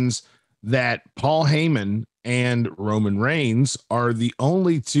happens that Paul Heyman and Roman Reigns are the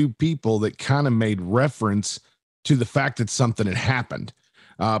only two people that kind of made reference to the fact that something had happened.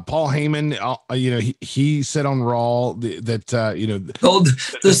 Paul Heyman, he said on Raw that told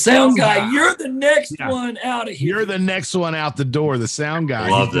the sound guy, "You're the next one out of here. You're the next one out the door." The sound guy,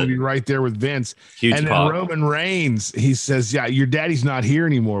 he's going to be right there with Vince. Huge and pop. then Roman Reigns, he says, "Yeah, your daddy's not here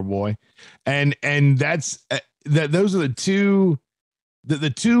anymore, boy." And that's that. Those are the two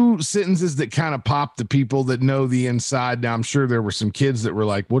sentences that kind of popped the people that know the inside. Now, I'm sure there were some kids that were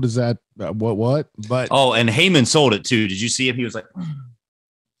like, "What is that? What?" But and Heyman sold it too. Did you see him? He was like,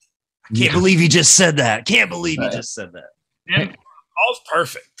 "I can't believe he just said that. Can't believe he just said that." And Paul's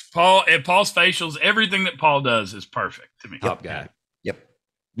perfect. Paul's facials, everything that Paul does is perfect to me. Top guy. Yep.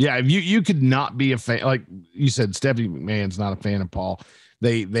 Yeah, if you could not be a fan, like you said, Stephanie McMahon's not a fan of Paul.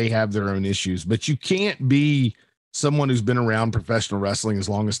 They have their own issues, but you can't be someone who's been around professional wrestling as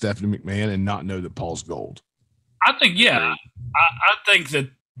long as Stephanie McMahon and not know that Paul's gold. I think, I think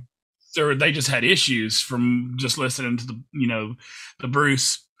that they just had issues from just listening to the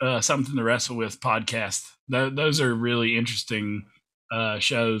Bruce Something to Wrestle With podcast. Those are really interesting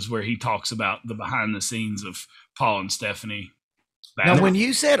shows where he talks about the behind the scenes of Paul and Stephanie. Now, when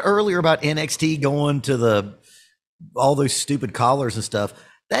you said earlier about NXT going to all those stupid collars and stuff,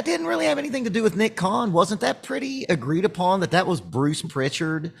 that didn't really have anything to do with Nick Khan. Wasn't that pretty agreed upon that was Bruce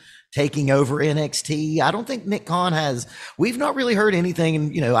Pritchard taking over NXT? I don't think Nick Khan we've not really heard anything.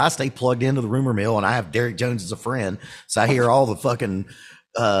 And, I stay plugged into the rumor mill and I have Derek Jones as a friend. So I hear all the fucking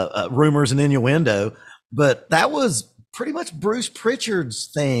rumors and innuendo, but that was pretty much Bruce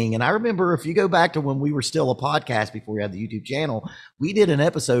Pritchard's thing. And I remember, if you go back to when we were still a podcast before we had the YouTube channel, we did an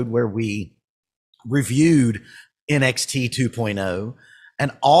episode where we reviewed NXT 2.0.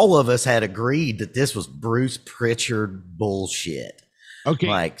 And all of us had agreed that this was Bruce Pritchard bullshit. Okay.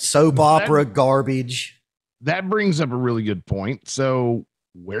 Like soap opera garbage. That brings up a really good point. So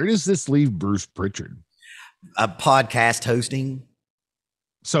where does this leave Bruce Pritchard? Podcast hosting.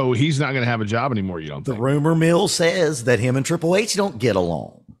 So he's not going to have a job anymore, you don't think? The rumor mill says that him and Triple H don't get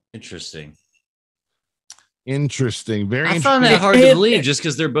along. Interesting. Very interesting. I found that hard to believe just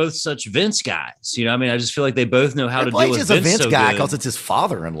because they're both such Vince guys. I just feel like they both know how to deal with Vince. Triple H is a Vince guy good. because it's his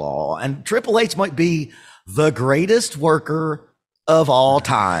father-in-law, and Triple H might be the greatest worker of all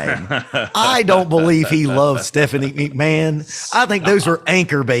time. I don't believe he loves Stephanie McMahon. I think those are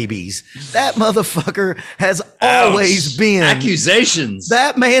anchor babies. That motherfucker has always been accusations.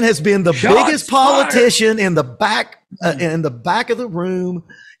 That man has been the biggest politician in the back of the room.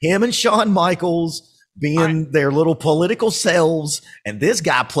 Him and Shawn Michaels being their little political selves, and this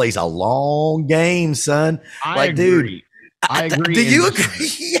guy plays a long game, son. I agree. Do you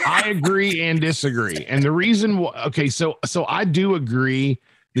agree? I agree and disagree. And the reason, so I do agree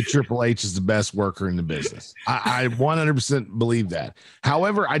that Triple H is the best worker in the business. I 100% believe that.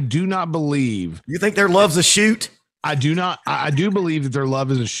 However, I do not believe. You think their love's a shoot? I do not. I do believe that their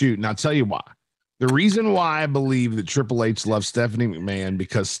love is a shoot, and I'll tell you why. The reason why I believe that Triple H loves Stephanie McMahon,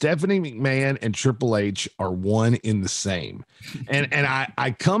 because Stephanie McMahon and Triple H are one in the same. And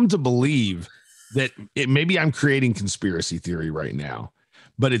I come to believe that maybe I'm creating conspiracy theory right now,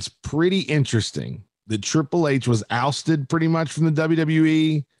 but it's pretty interesting that Triple H was ousted pretty much from the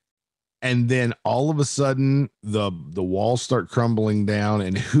WWE. And then all of a sudden the walls start crumbling down,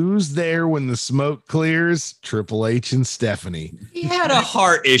 and who's there when the smoke clears? Triple H and Stephanie. He had a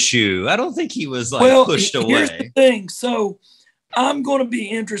heart issue. I don't think he was pushed away. Here's the thing. So I'm going to be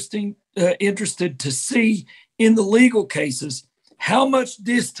interested to see in the legal cases how much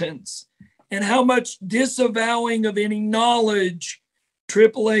distance and how much disavowing of any knowledge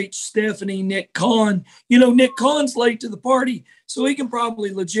Triple H, Stephanie, Nick Khan. Nick Khan's late to the party, so he can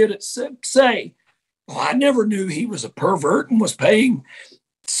probably legit say, well, I never knew he was a pervert and was paying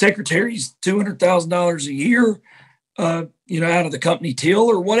secretaries $200,000 a year, out of the company till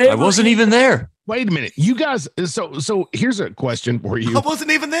or whatever. I wasn't even there. Wait a minute, you guys. So here's a question for you. I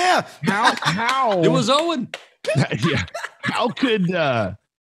wasn't even there. How It was Owen. Yeah. How could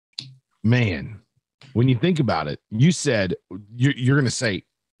man? When you think about it, you said you're going to say,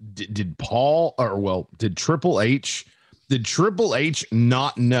 did Triple H? Did Triple H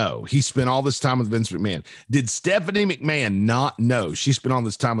not know he spent all this time with Vince McMahon? Did Stephanie McMahon not know she spent all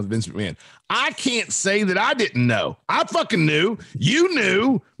this time with Vince McMahon? I can't say that I didn't know. I fucking knew. You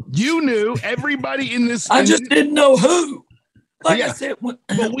knew. Everybody in this. I just didn't know who. I said, but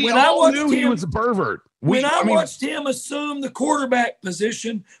we all knew he was a pervert. When I watched him assume the quarterback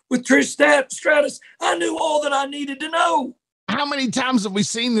position with Trish Stratus, I knew all that I needed to know. How many times have we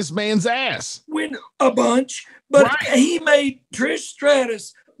seen this man's ass? A bunch. But he made Trish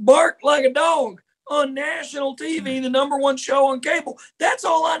Stratus bark like a dog on national TV, the number one show on cable. That's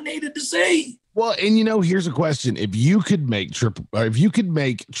all I needed to see. Well, and here's a question: if you could make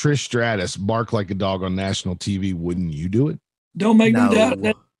Trish Stratus bark like a dog on national TV, wouldn't you do it? Don't make me doubt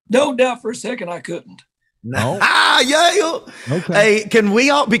that. Don't doubt for a second I couldn't. No. Yeah. Okay. Hey, can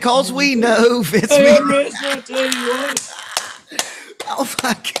we all, because we know Vince McMahon. Oh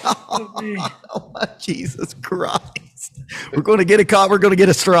my God. Oh my Jesus Christ. We're going to get a call. We're going to get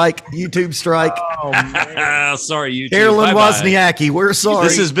a strike. YouTube strike. Oh, man. Sorry, YouTube. Carolyn Wozniacki, we're sorry.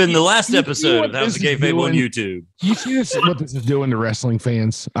 This has been the last episode of House of Kayfabe on YouTube. You see what this is doing to wrestling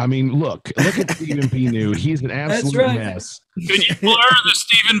fans? I mean, look at Stephen P. New. He's an absolute mess. Could you blur the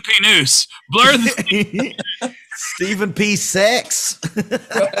Stephen P. News? Blur the Stephen P. Sex.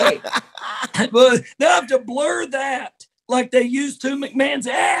 Right. But they have to blur that. Like they used to McMahon's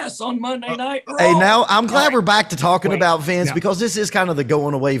ass on Monday Night Raw. Hey, now I'm glad we're back to talking about Vince because this is kind of the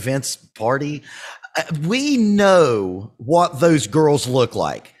going away Vince party. We know what those girls look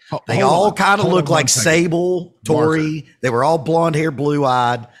like. They all kind of look like Sable, Tori. They were all blonde hair, blue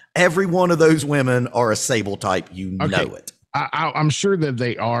eyed. Every one of those women are a Sable type. You know it. I'm sure that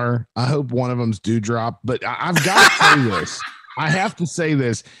they are. I hope one of them's Dewdrop, but I've got to tell you this. I have to say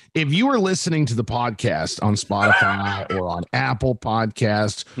this. If you are listening to the podcast on Spotify or on Apple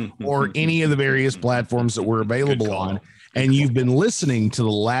Podcasts or any of the various platforms that we're available on, and you've been listening to the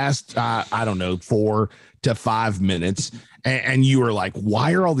last, 4 to 5 minutes, and you are like,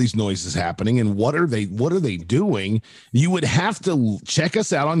 why are all these noises happening? And what are they doing? You would have to check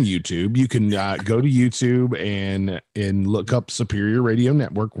us out on YouTube. You can go to YouTube and look up Superior Radio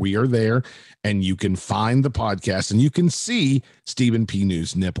Network. We are there, and you can find the podcast and you can see Stephen P.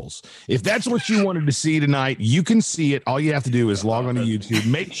 News nipples. If that's what you wanted to see tonight, you can see it. All you have to do is log on to YouTube.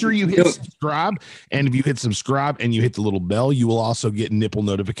 Make sure you hit subscribe. And if you hit subscribe and you hit the little bell, you will also get nipple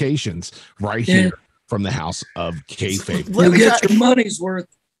notifications right here from the House of Kayfabe. You'll get your money's worth.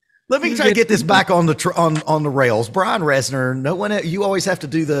 Let me try to get this back on the on the rails. Brian Resner, no one, you always have to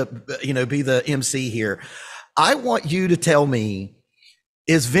do be the MC here. I want you to tell me,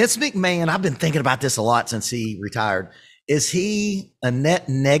 is Vince McMahon, I've been thinking about this a lot since he retired, is he a net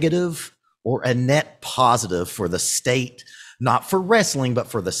negative or a net positive for the state, not for wrestling, but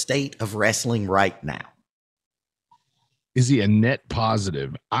for the state of wrestling right now? Is he a net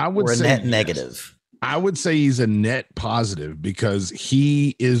positive? I would say net negative. I would say he's a net positive because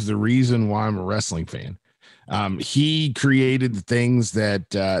he is the reason why I'm a wrestling fan. He created the things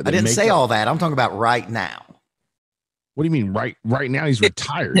that I didn't say all that. I'm talking about right now. What do you mean? Right now he's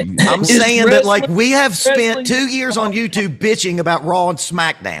retired. I'm saying that like we have spent 2 years on YouTube bitching about Raw and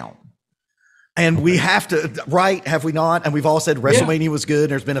SmackDown. And we have to, right? Have we not? And we've all said WrestleMania was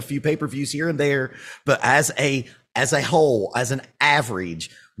good. There's been a few pay-per-views here and there, but as a whole, as an average,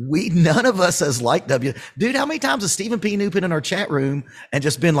 none of us has liked Dude, how many times has Stephen P. New been in our chat room and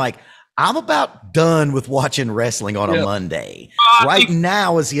just been like, I'm about done with watching wrestling on a Monday. Right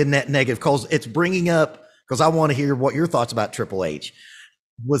now, is he a net negative? Because it's bringing up, because I want to hear what your thoughts about Triple H.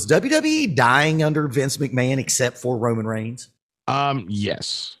 Was WWE dying under Vince McMahon except for Roman Reigns?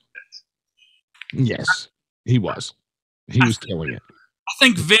 Yes. Yes, he was. He was killing it. I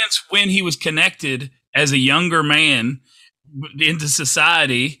think Vince, when he was connected as a younger man into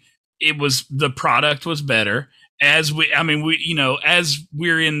society, the product was better. As we're in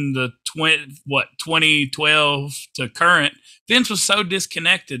the 2012 to current, Vince was so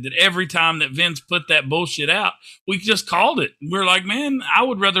disconnected that every time that Vince put that bullshit out, we just called it. We're like, man, I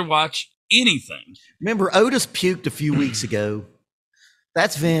would rather watch anything. Remember, Otis puked a few weeks ago.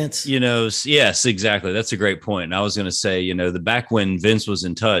 That's Vince. Yes, exactly. That's a great point. And I was going to say, the back when Vince was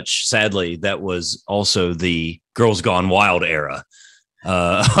in touch, sadly, that was also the Girls Gone Wild era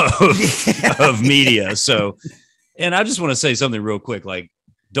of media. So, and I just want to say something real quick, like,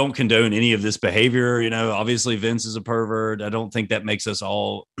 don't condone any of this behavior. Obviously Vince is a pervert. I don't think that makes us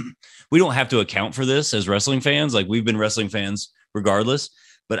all, we don't have to account for this as wrestling fans. Like, we've been wrestling fans regardless,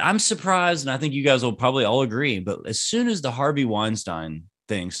 but I'm surprised. And I think you guys will probably all agree, but as soon as the Harvey Weinstein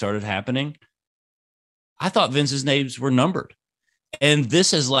thing started happening, I thought Vince's names were numbered, and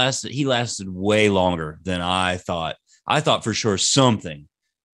this has lasted way longer than I thought. I thought for sure something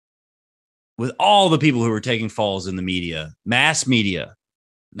with all the people who were taking falls in the media, mass media,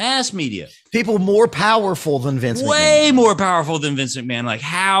 people more powerful than Vince way McMahon. more powerful than Vince McMahon. Like,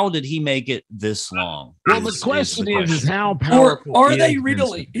 how did he make it this long? Well, the question is how powerful are they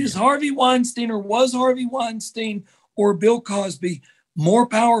really? Is Harvey Weinstein, or was Harvey Weinstein or Bill Cosby more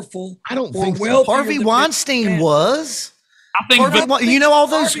powerful? I don't think so. Harvey Weinstein was. I think all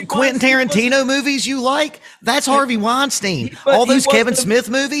those Harvey Quentin Tarantino movies you like? That's Harvey Weinstein. All those Kevin Smith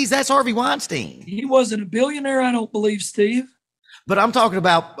movies? That's Harvey Weinstein. He wasn't a billionaire, I don't believe, Steve. But I'm talking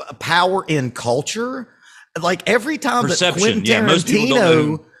about power in culture. Like, every time Perception. that Quentin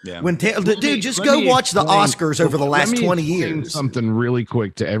Tarantino, just go watch the Oscars over the last 20 years. Something really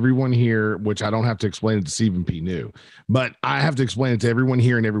quick to everyone here, which I don't have to explain it to Stephen P. New, but I have to explain it to everyone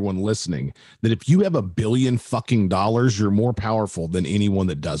here and everyone listening, that if you have $1 billion fucking dollars, you're more powerful than anyone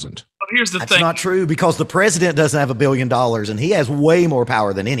that doesn't. Here's the That's thing. not true, because the president doesn't have $1 billion and he has way more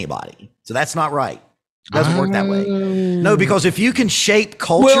power than anybody. So that's not right. It doesn't work that way. No, because if you can shape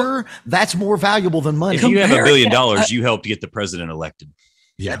culture, that's more valuable than money. If you have $1 billion, you helped get the president elected.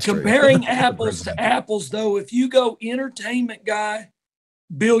 Yeah, comparing apples to apples, though, if you go entertainment guy,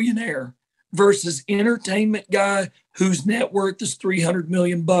 billionaire, versus entertainment guy whose net worth is $300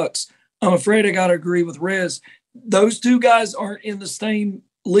 million, I'm afraid I got to agree with Rez. Those two guys aren't in the same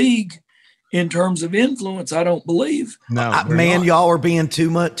league in terms of influence, I don't believe. No, man, y'all are being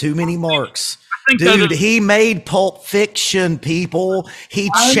too many marks. Dude, he made Pulp Fiction, people.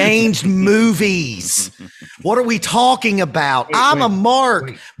 He changed movies. What are we talking about? I'm a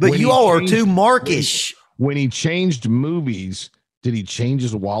mark, but you all are too markish. When he changed movies, did he change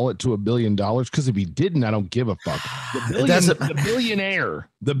his wallet to $1 billion? Because if he didn't, I don't give a fuck.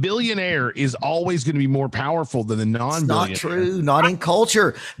 The billionaire is always going to be more powerful than the non-billionaire. Not true. Not in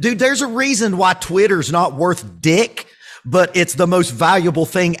culture. Dude, there's a reason why Twitter's not worth dick, but it's the most valuable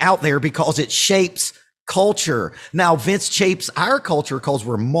thing out there because it shapes culture. Now, Vince shapes our culture because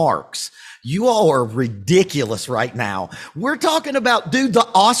we're marks. You all are ridiculous right now. We're talking about, dude, the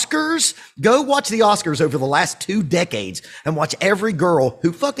Oscars. Go watch the Oscars over the last 2 decades and watch every girl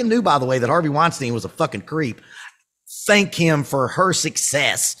who fucking knew, by the way, that Harvey Weinstein was a fucking creep. Thank him for her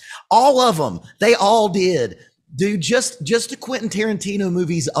success. All of them. They all did. Dude, just the Quentin Tarantino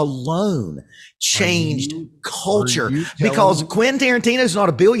movies alone changed culture, because Quentin Tarantino's not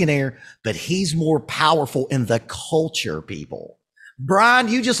a billionaire, but he's more powerful in the culture, people. Brian,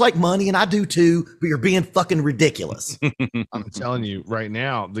 you just like money, and I do too, but you're being fucking ridiculous. I'm telling you right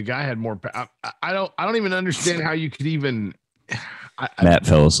now, the guy had more. I don't even understand how you could even. Matt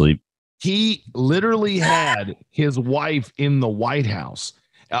fell asleep. He literally had his wife in the White House.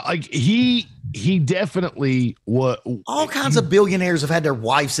 Like he definitely was. All kinds of billionaires have had their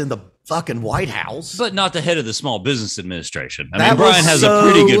wives in the fucking White House, but not the head of the Small Business Administration. I mean, Brian has a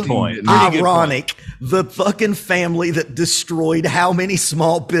pretty good point. Ironic. The fucking family that destroyed how many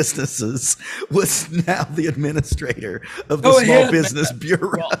small businesses was now the administrator of the Small Business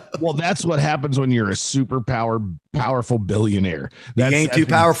Bureau. Well, that's what happens when you're a super powerful billionaire. He ain't too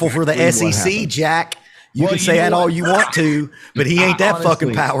powerful for the SEC, Jack. You can say that all you want to, but he ain't that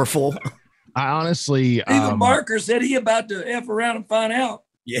fucking powerful. I honestly, even Barker said he about to F around and find out.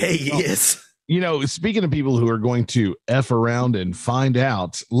 Yeah, he is. You know, speaking of people who are going to F around and find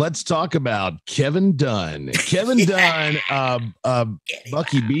out, let's talk about Kevin Dunn. Kevin Dunn,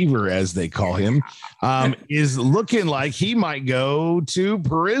 Bucky Beaver, as they call him, is looking like he might go to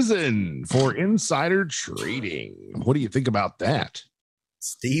prison for insider trading. What do you think about that?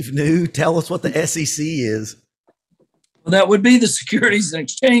 Steve New, tell us what the SEC is. Well, that would be the Securities and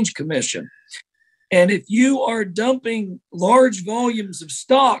Exchange Commission. And if you are dumping large volumes of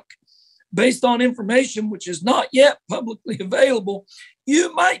stock based on information which is not yet publicly available,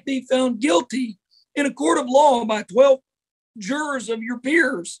 you might be found guilty in a court of law by 12 jurors of your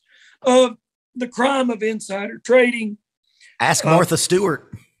peers of the crime of insider trading. Ask Martha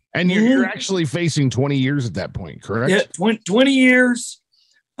Stewart. And you're actually facing 20 years at that point, correct? Yeah, 20 years,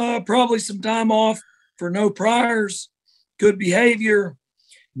 probably some time off for no priors, good behavior.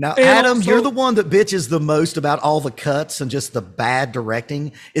 Now, And Adam, also- you're the one that bitches the most about all the cuts and just the bad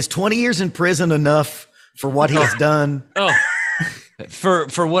directing. Is 20 years in prison enough for what he's done? Oh,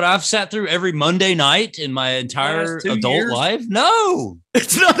 for what I've sat through every Monday night in my entire Last 2 adult years? life? No,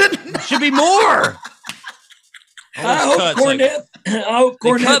 It's not it should be more. All I those hope cuts, like, Cornette. I hope they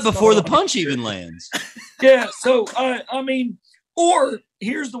Cornette's cut before the not on. punch even lands. Yeah. So I mean, or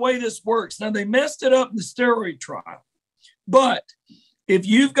here's the way this works. Now they messed it up in the steroid trial, but if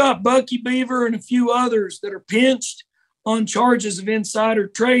you've got Bucky Beaver and a few others that are pinched on charges of insider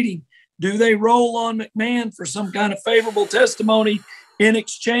trading, do they roll on McMahon for some kind of favorable testimony in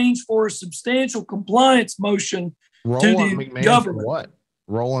exchange for a substantial compliance motion Roll to on the McMahon government? for what?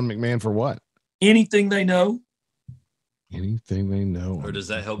 Roll on McMahon for what? Anything they know? Anything they know. Or does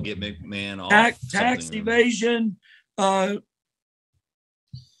that help get McMahon off? Tax something? evasion,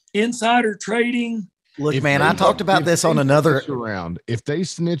 insider trading. Look, If man, they- I talked about if this they on another. snitch around. If they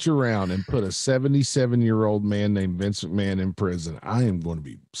snitch around and put a 77-year-old man named Vince McMahon in prison, I am going to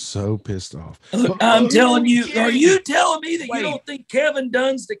be so pissed off. Look, But- I'm but telling who you, are are you telling me that Wait. you don't think Kevin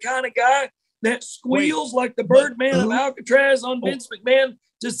Dunn's the kind of guy that squeals like the but Birdman of who- Alcatraz on Oh. Vince McMahon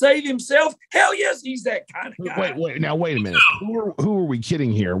to save himself? Hell yes, he's that kind of guy. Wait. Now, wait a minute. Who are we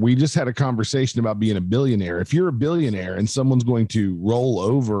kidding here? We just had a conversation about being a billionaire. If you're a billionaire and someone's going to roll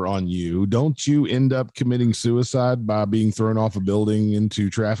over on you, don't you end up committing suicide by being thrown off a building into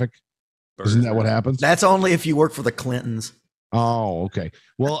traffic? Isn't that what happens? That's only if you work for the Clintons. Oh, okay.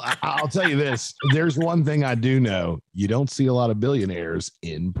 Well, I'll tell you this. There's one thing I do know. You don't see a lot of billionaires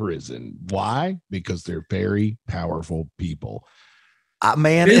in prison. Why? Because they're very powerful people.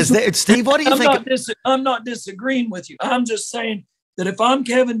 Man, is there, Steve? What do you think? I'm not disagreeing with you. I'm just saying that if I'm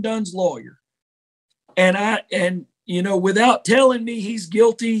Kevin Dunn's lawyer, and without telling me he's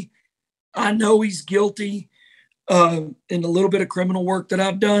guilty, I know he's guilty. In a little bit of criminal work that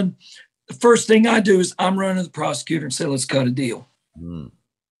I've done, the first thing I do is I'm running to the prosecutor and say, let's cut a deal. Hmm.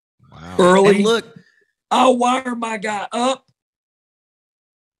 Wow. Early. And look, I'll wire my guy up.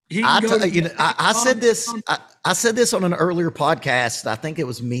 He can go to- I said this. I said this on an earlier podcast. I think it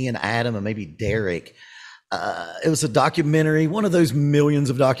was me and Adam and maybe Derek. It was a documentary, one of those millions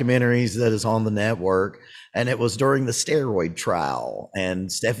of documentaries that is on the network, and it was during the steroid trial. And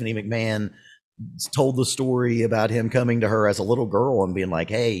Stephanie McMahon told the story about him coming to her as a little girl and being like,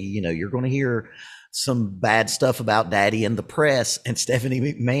 "Hey, you're going to hear some bad stuff about Daddy in the press." And Stephanie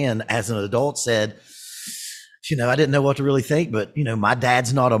McMahon, as an adult, said, I didn't know what to really think, but my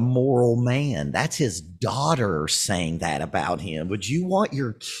dad's not a moral man. That's his daughter saying that about him. Would you want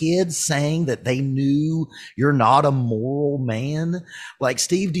your kids saying that they knew you're not a moral man? Like,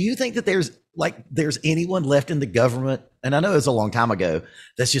 Steve, do you think that there's anyone left in the government? And I know it was a long time ago.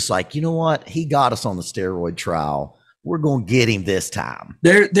 That's just like, you know what? He got us on the steroid trial. We're going to get him this time.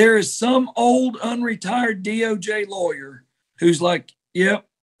 There is some old unretired DOJ lawyer who's like, yep,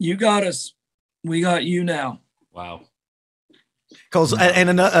 you got us. We got you now. Wow. Because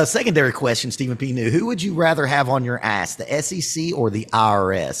and a secondary question, Stephen P. New, who would you rather have on your ass, the SEC or the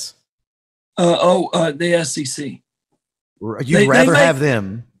IRS? The SEC. You'd rather have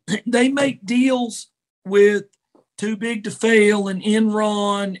them. They make deals with Too Big to Fail and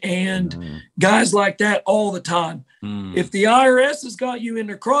Enron and guys like that all the time. If the IRS has got you in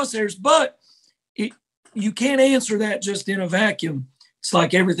their crosshairs, but you can't answer that just in a vacuum. It's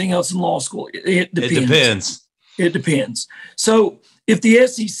like everything else in law school. It depends. It depends. So if the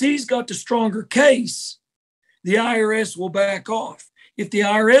SEC's got the stronger case, the IRS will back off. If the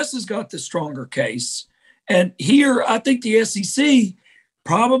IRS has got the stronger case, and here I think the SEC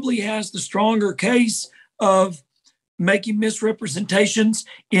probably has the stronger case of making misrepresentations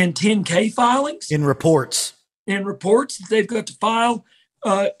in 10K filings. In reports that they've got to file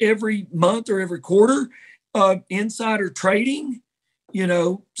every month or every quarter, insider trading,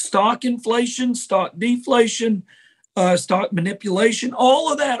 stock inflation, stock deflation, stock manipulation,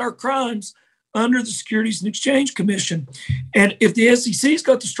 all of that are crimes under the Securities and Exchange Commission. And if the SEC's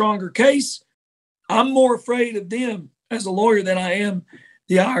got the stronger case, I'm more afraid of them as a lawyer than I am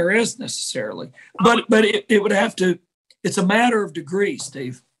the IRS necessarily. But it would have to, it's a matter of degree,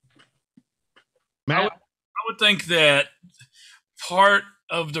 Steve. Matt? I would think that part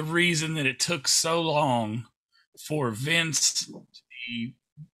of the reason that it took so long for Vince to be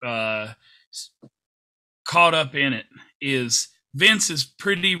caught up in it is Vince is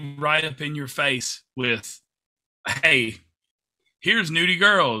pretty right up in your face with, hey, here's nudie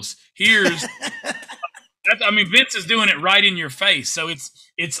girls. Here's Vince is doing it right in your face. So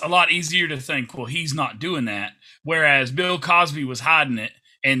it's a lot easier to think, well, he's not doing that. Whereas Bill Cosby was hiding it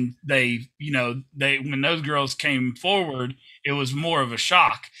And they when those girls came forward, it was more of a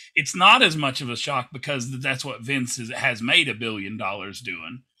shock. It's not as much of a shock because that's what Vince has made $1 billion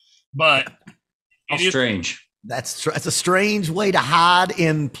doing. But how strange. That's a strange way to hide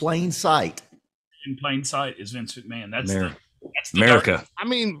in plain sight. In plain sight is Vince McMahon. That's the America.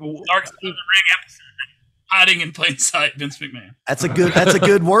 Dark Side of the Ring episode. Hiding in plain sight, Vince McMahon. That's a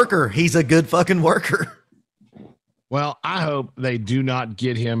good worker. He's a good fucking worker. Well, I hope they do not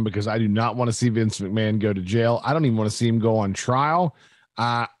get him because I do not want to see Vince McMahon go to jail. I don't even want to see him go on trial.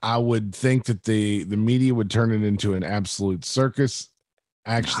 I would think that the media would turn it into an absolute circus.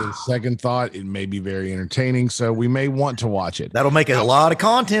 Actually, second thought, it may be very entertaining, so we may want to watch it. That'll make a lot of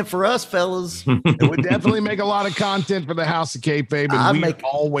content for us, fellas. It would definitely make a lot of content for the House of Kayfabe, and we're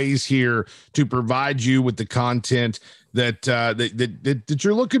always here to provide you with the content that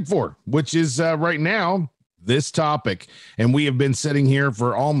you're looking for, which is right now this topic. And we have been sitting here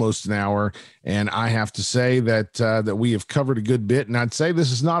for almost an hour, and I have to say that we have covered a good bit. And I'd say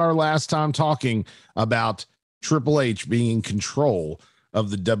this is not our last time talking about Triple H being in control of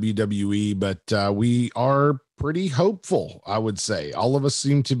the WWE, but we are pretty hopeful. I would say all of us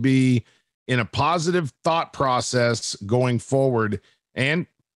seem to be in a positive thought process going forward. And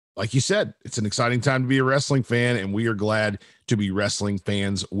like you said, it's an exciting time to be a wrestling fan, and we are glad to be wrestling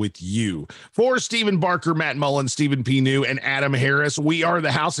fans with you. For Stephen Barker, Matt Mullen, Stephen P. New, and Adam Harris, we are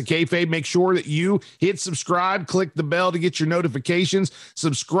the House of Kayfabe. Make sure that you hit subscribe, click the bell to get your notifications,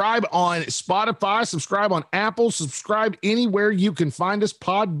 subscribe on Spotify, subscribe on Apple, subscribe anywhere you can find us,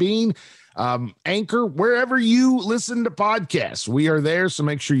 Podbean, Anchor, wherever you listen to podcasts. We are there, so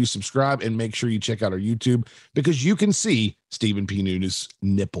make sure you subscribe and make sure you check out our YouTube because you can see Stephen P. Noon's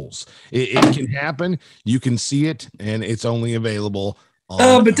nipples. It can happen. You can see it, and it's only available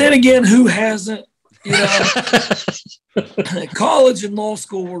on but then again, who hasn't? You know, college and law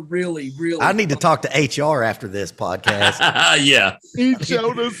school were really. I need to talk to HR after this podcast. Yeah. He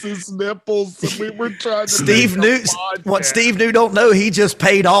showed us his nipples, and we were trying to Steve knew what Steve knew don't know. He just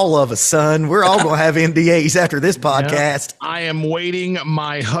paid all of us, son. We're all going to have NDAs after this podcast. Yeah. I am waiting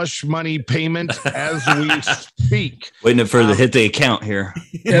my hush money payment as we speak. Waiting for to hit the account here.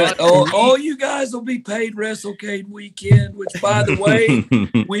 Yeah, all you guys will be paid WrestleCade weekend, which, by the way,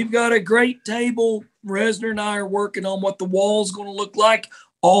 we've got a great table. Resner and I are working on what the wall's going to look like.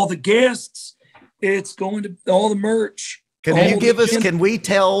 All the guests, it's going to all the merch. Can we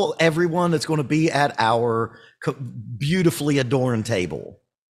tell everyone that's going to be at our beautifully adorned table?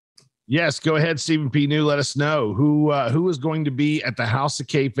 Yes, go ahead, Stephen P. New. Let us know who is going to be at the House of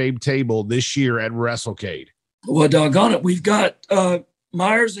Kayfabe table this year at WrestleCade. Well, doggone it, we've got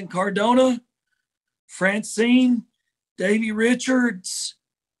Myers and Cardona, Francine, Davey Richards.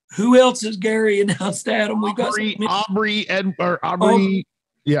 Who else is Gary announced, Adam? We've got Aubrey Edwards.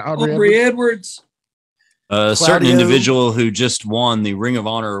 A certain individual who just won the Ring of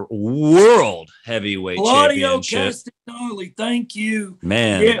Honor World Heavyweight Claudio Championship. Castagnoli, thank you.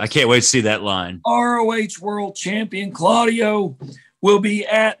 Man, yes. I can't wait to see that line. ROH World Champion Claudio will be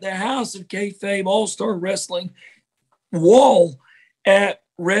at the House of Kayfabe All-Star Wrestling Wall at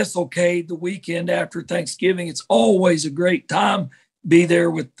WrestleCade the weekend after Thanksgiving. It's always a great time. Be there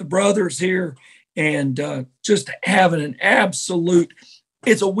with the brothers here and just having an absolute,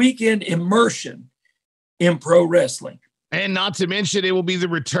 it's a weekend immersion in pro wrestling. And not to mention, it will be the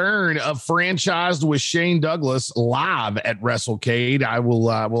return of Franchised with Shane Douglas live at WrestleCade. I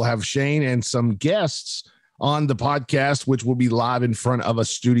will have Shane and some guests on the podcast, which will be live in front of a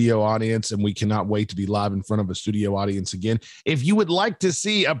studio audience. And we cannot wait to be live in front of a studio audience again. If you would like to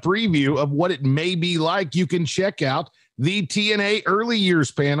see a preview of what it may be like, you can check out the TNA Early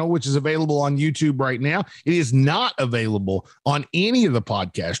Years panel, which is available on YouTube right now. It is not available on any of the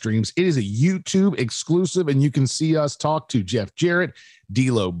podcast streams. It is a YouTube exclusive, and you can see us talk to Jeff Jarrett,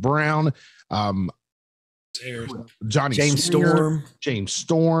 D'Lo Brown, Johnny James Swinger, Storm, James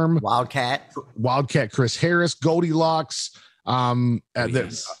Storm, Wildcat Chris Harris, Goldilocks,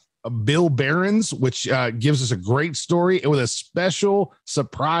 Bill Behrens, which gives us a great story with a special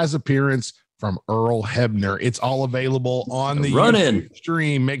surprise appearance from Earl Hebner. It's all available on the YouTube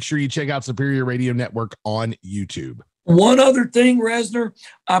stream. Make sure you check out Superior Radio Network on YouTube. One other thing, Resner,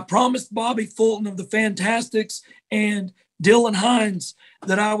 I promised Bobby Fulton of the Fantastics and Dylan Hines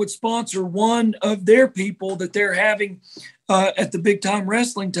that I would sponsor one of their people that they're having at the Big Time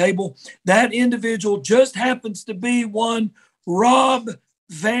Wrestling table. That individual just happens to be one Rob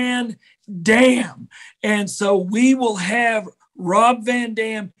Van Dam. And so we will have Rob Van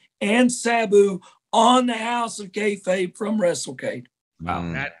Dam and Sabu on the House of Kayfabe from WrestleCade.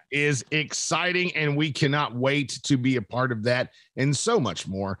 Wow. That is exciting, and we cannot wait to be a part of that and so much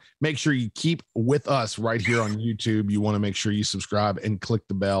more. Make sure you keep with us right here on YouTube. You want to make sure you subscribe and click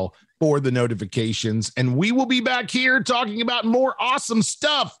the bell for the notifications, and we will be back here talking about more awesome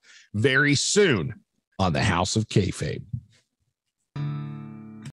stuff very soon on the House of Kayfabe.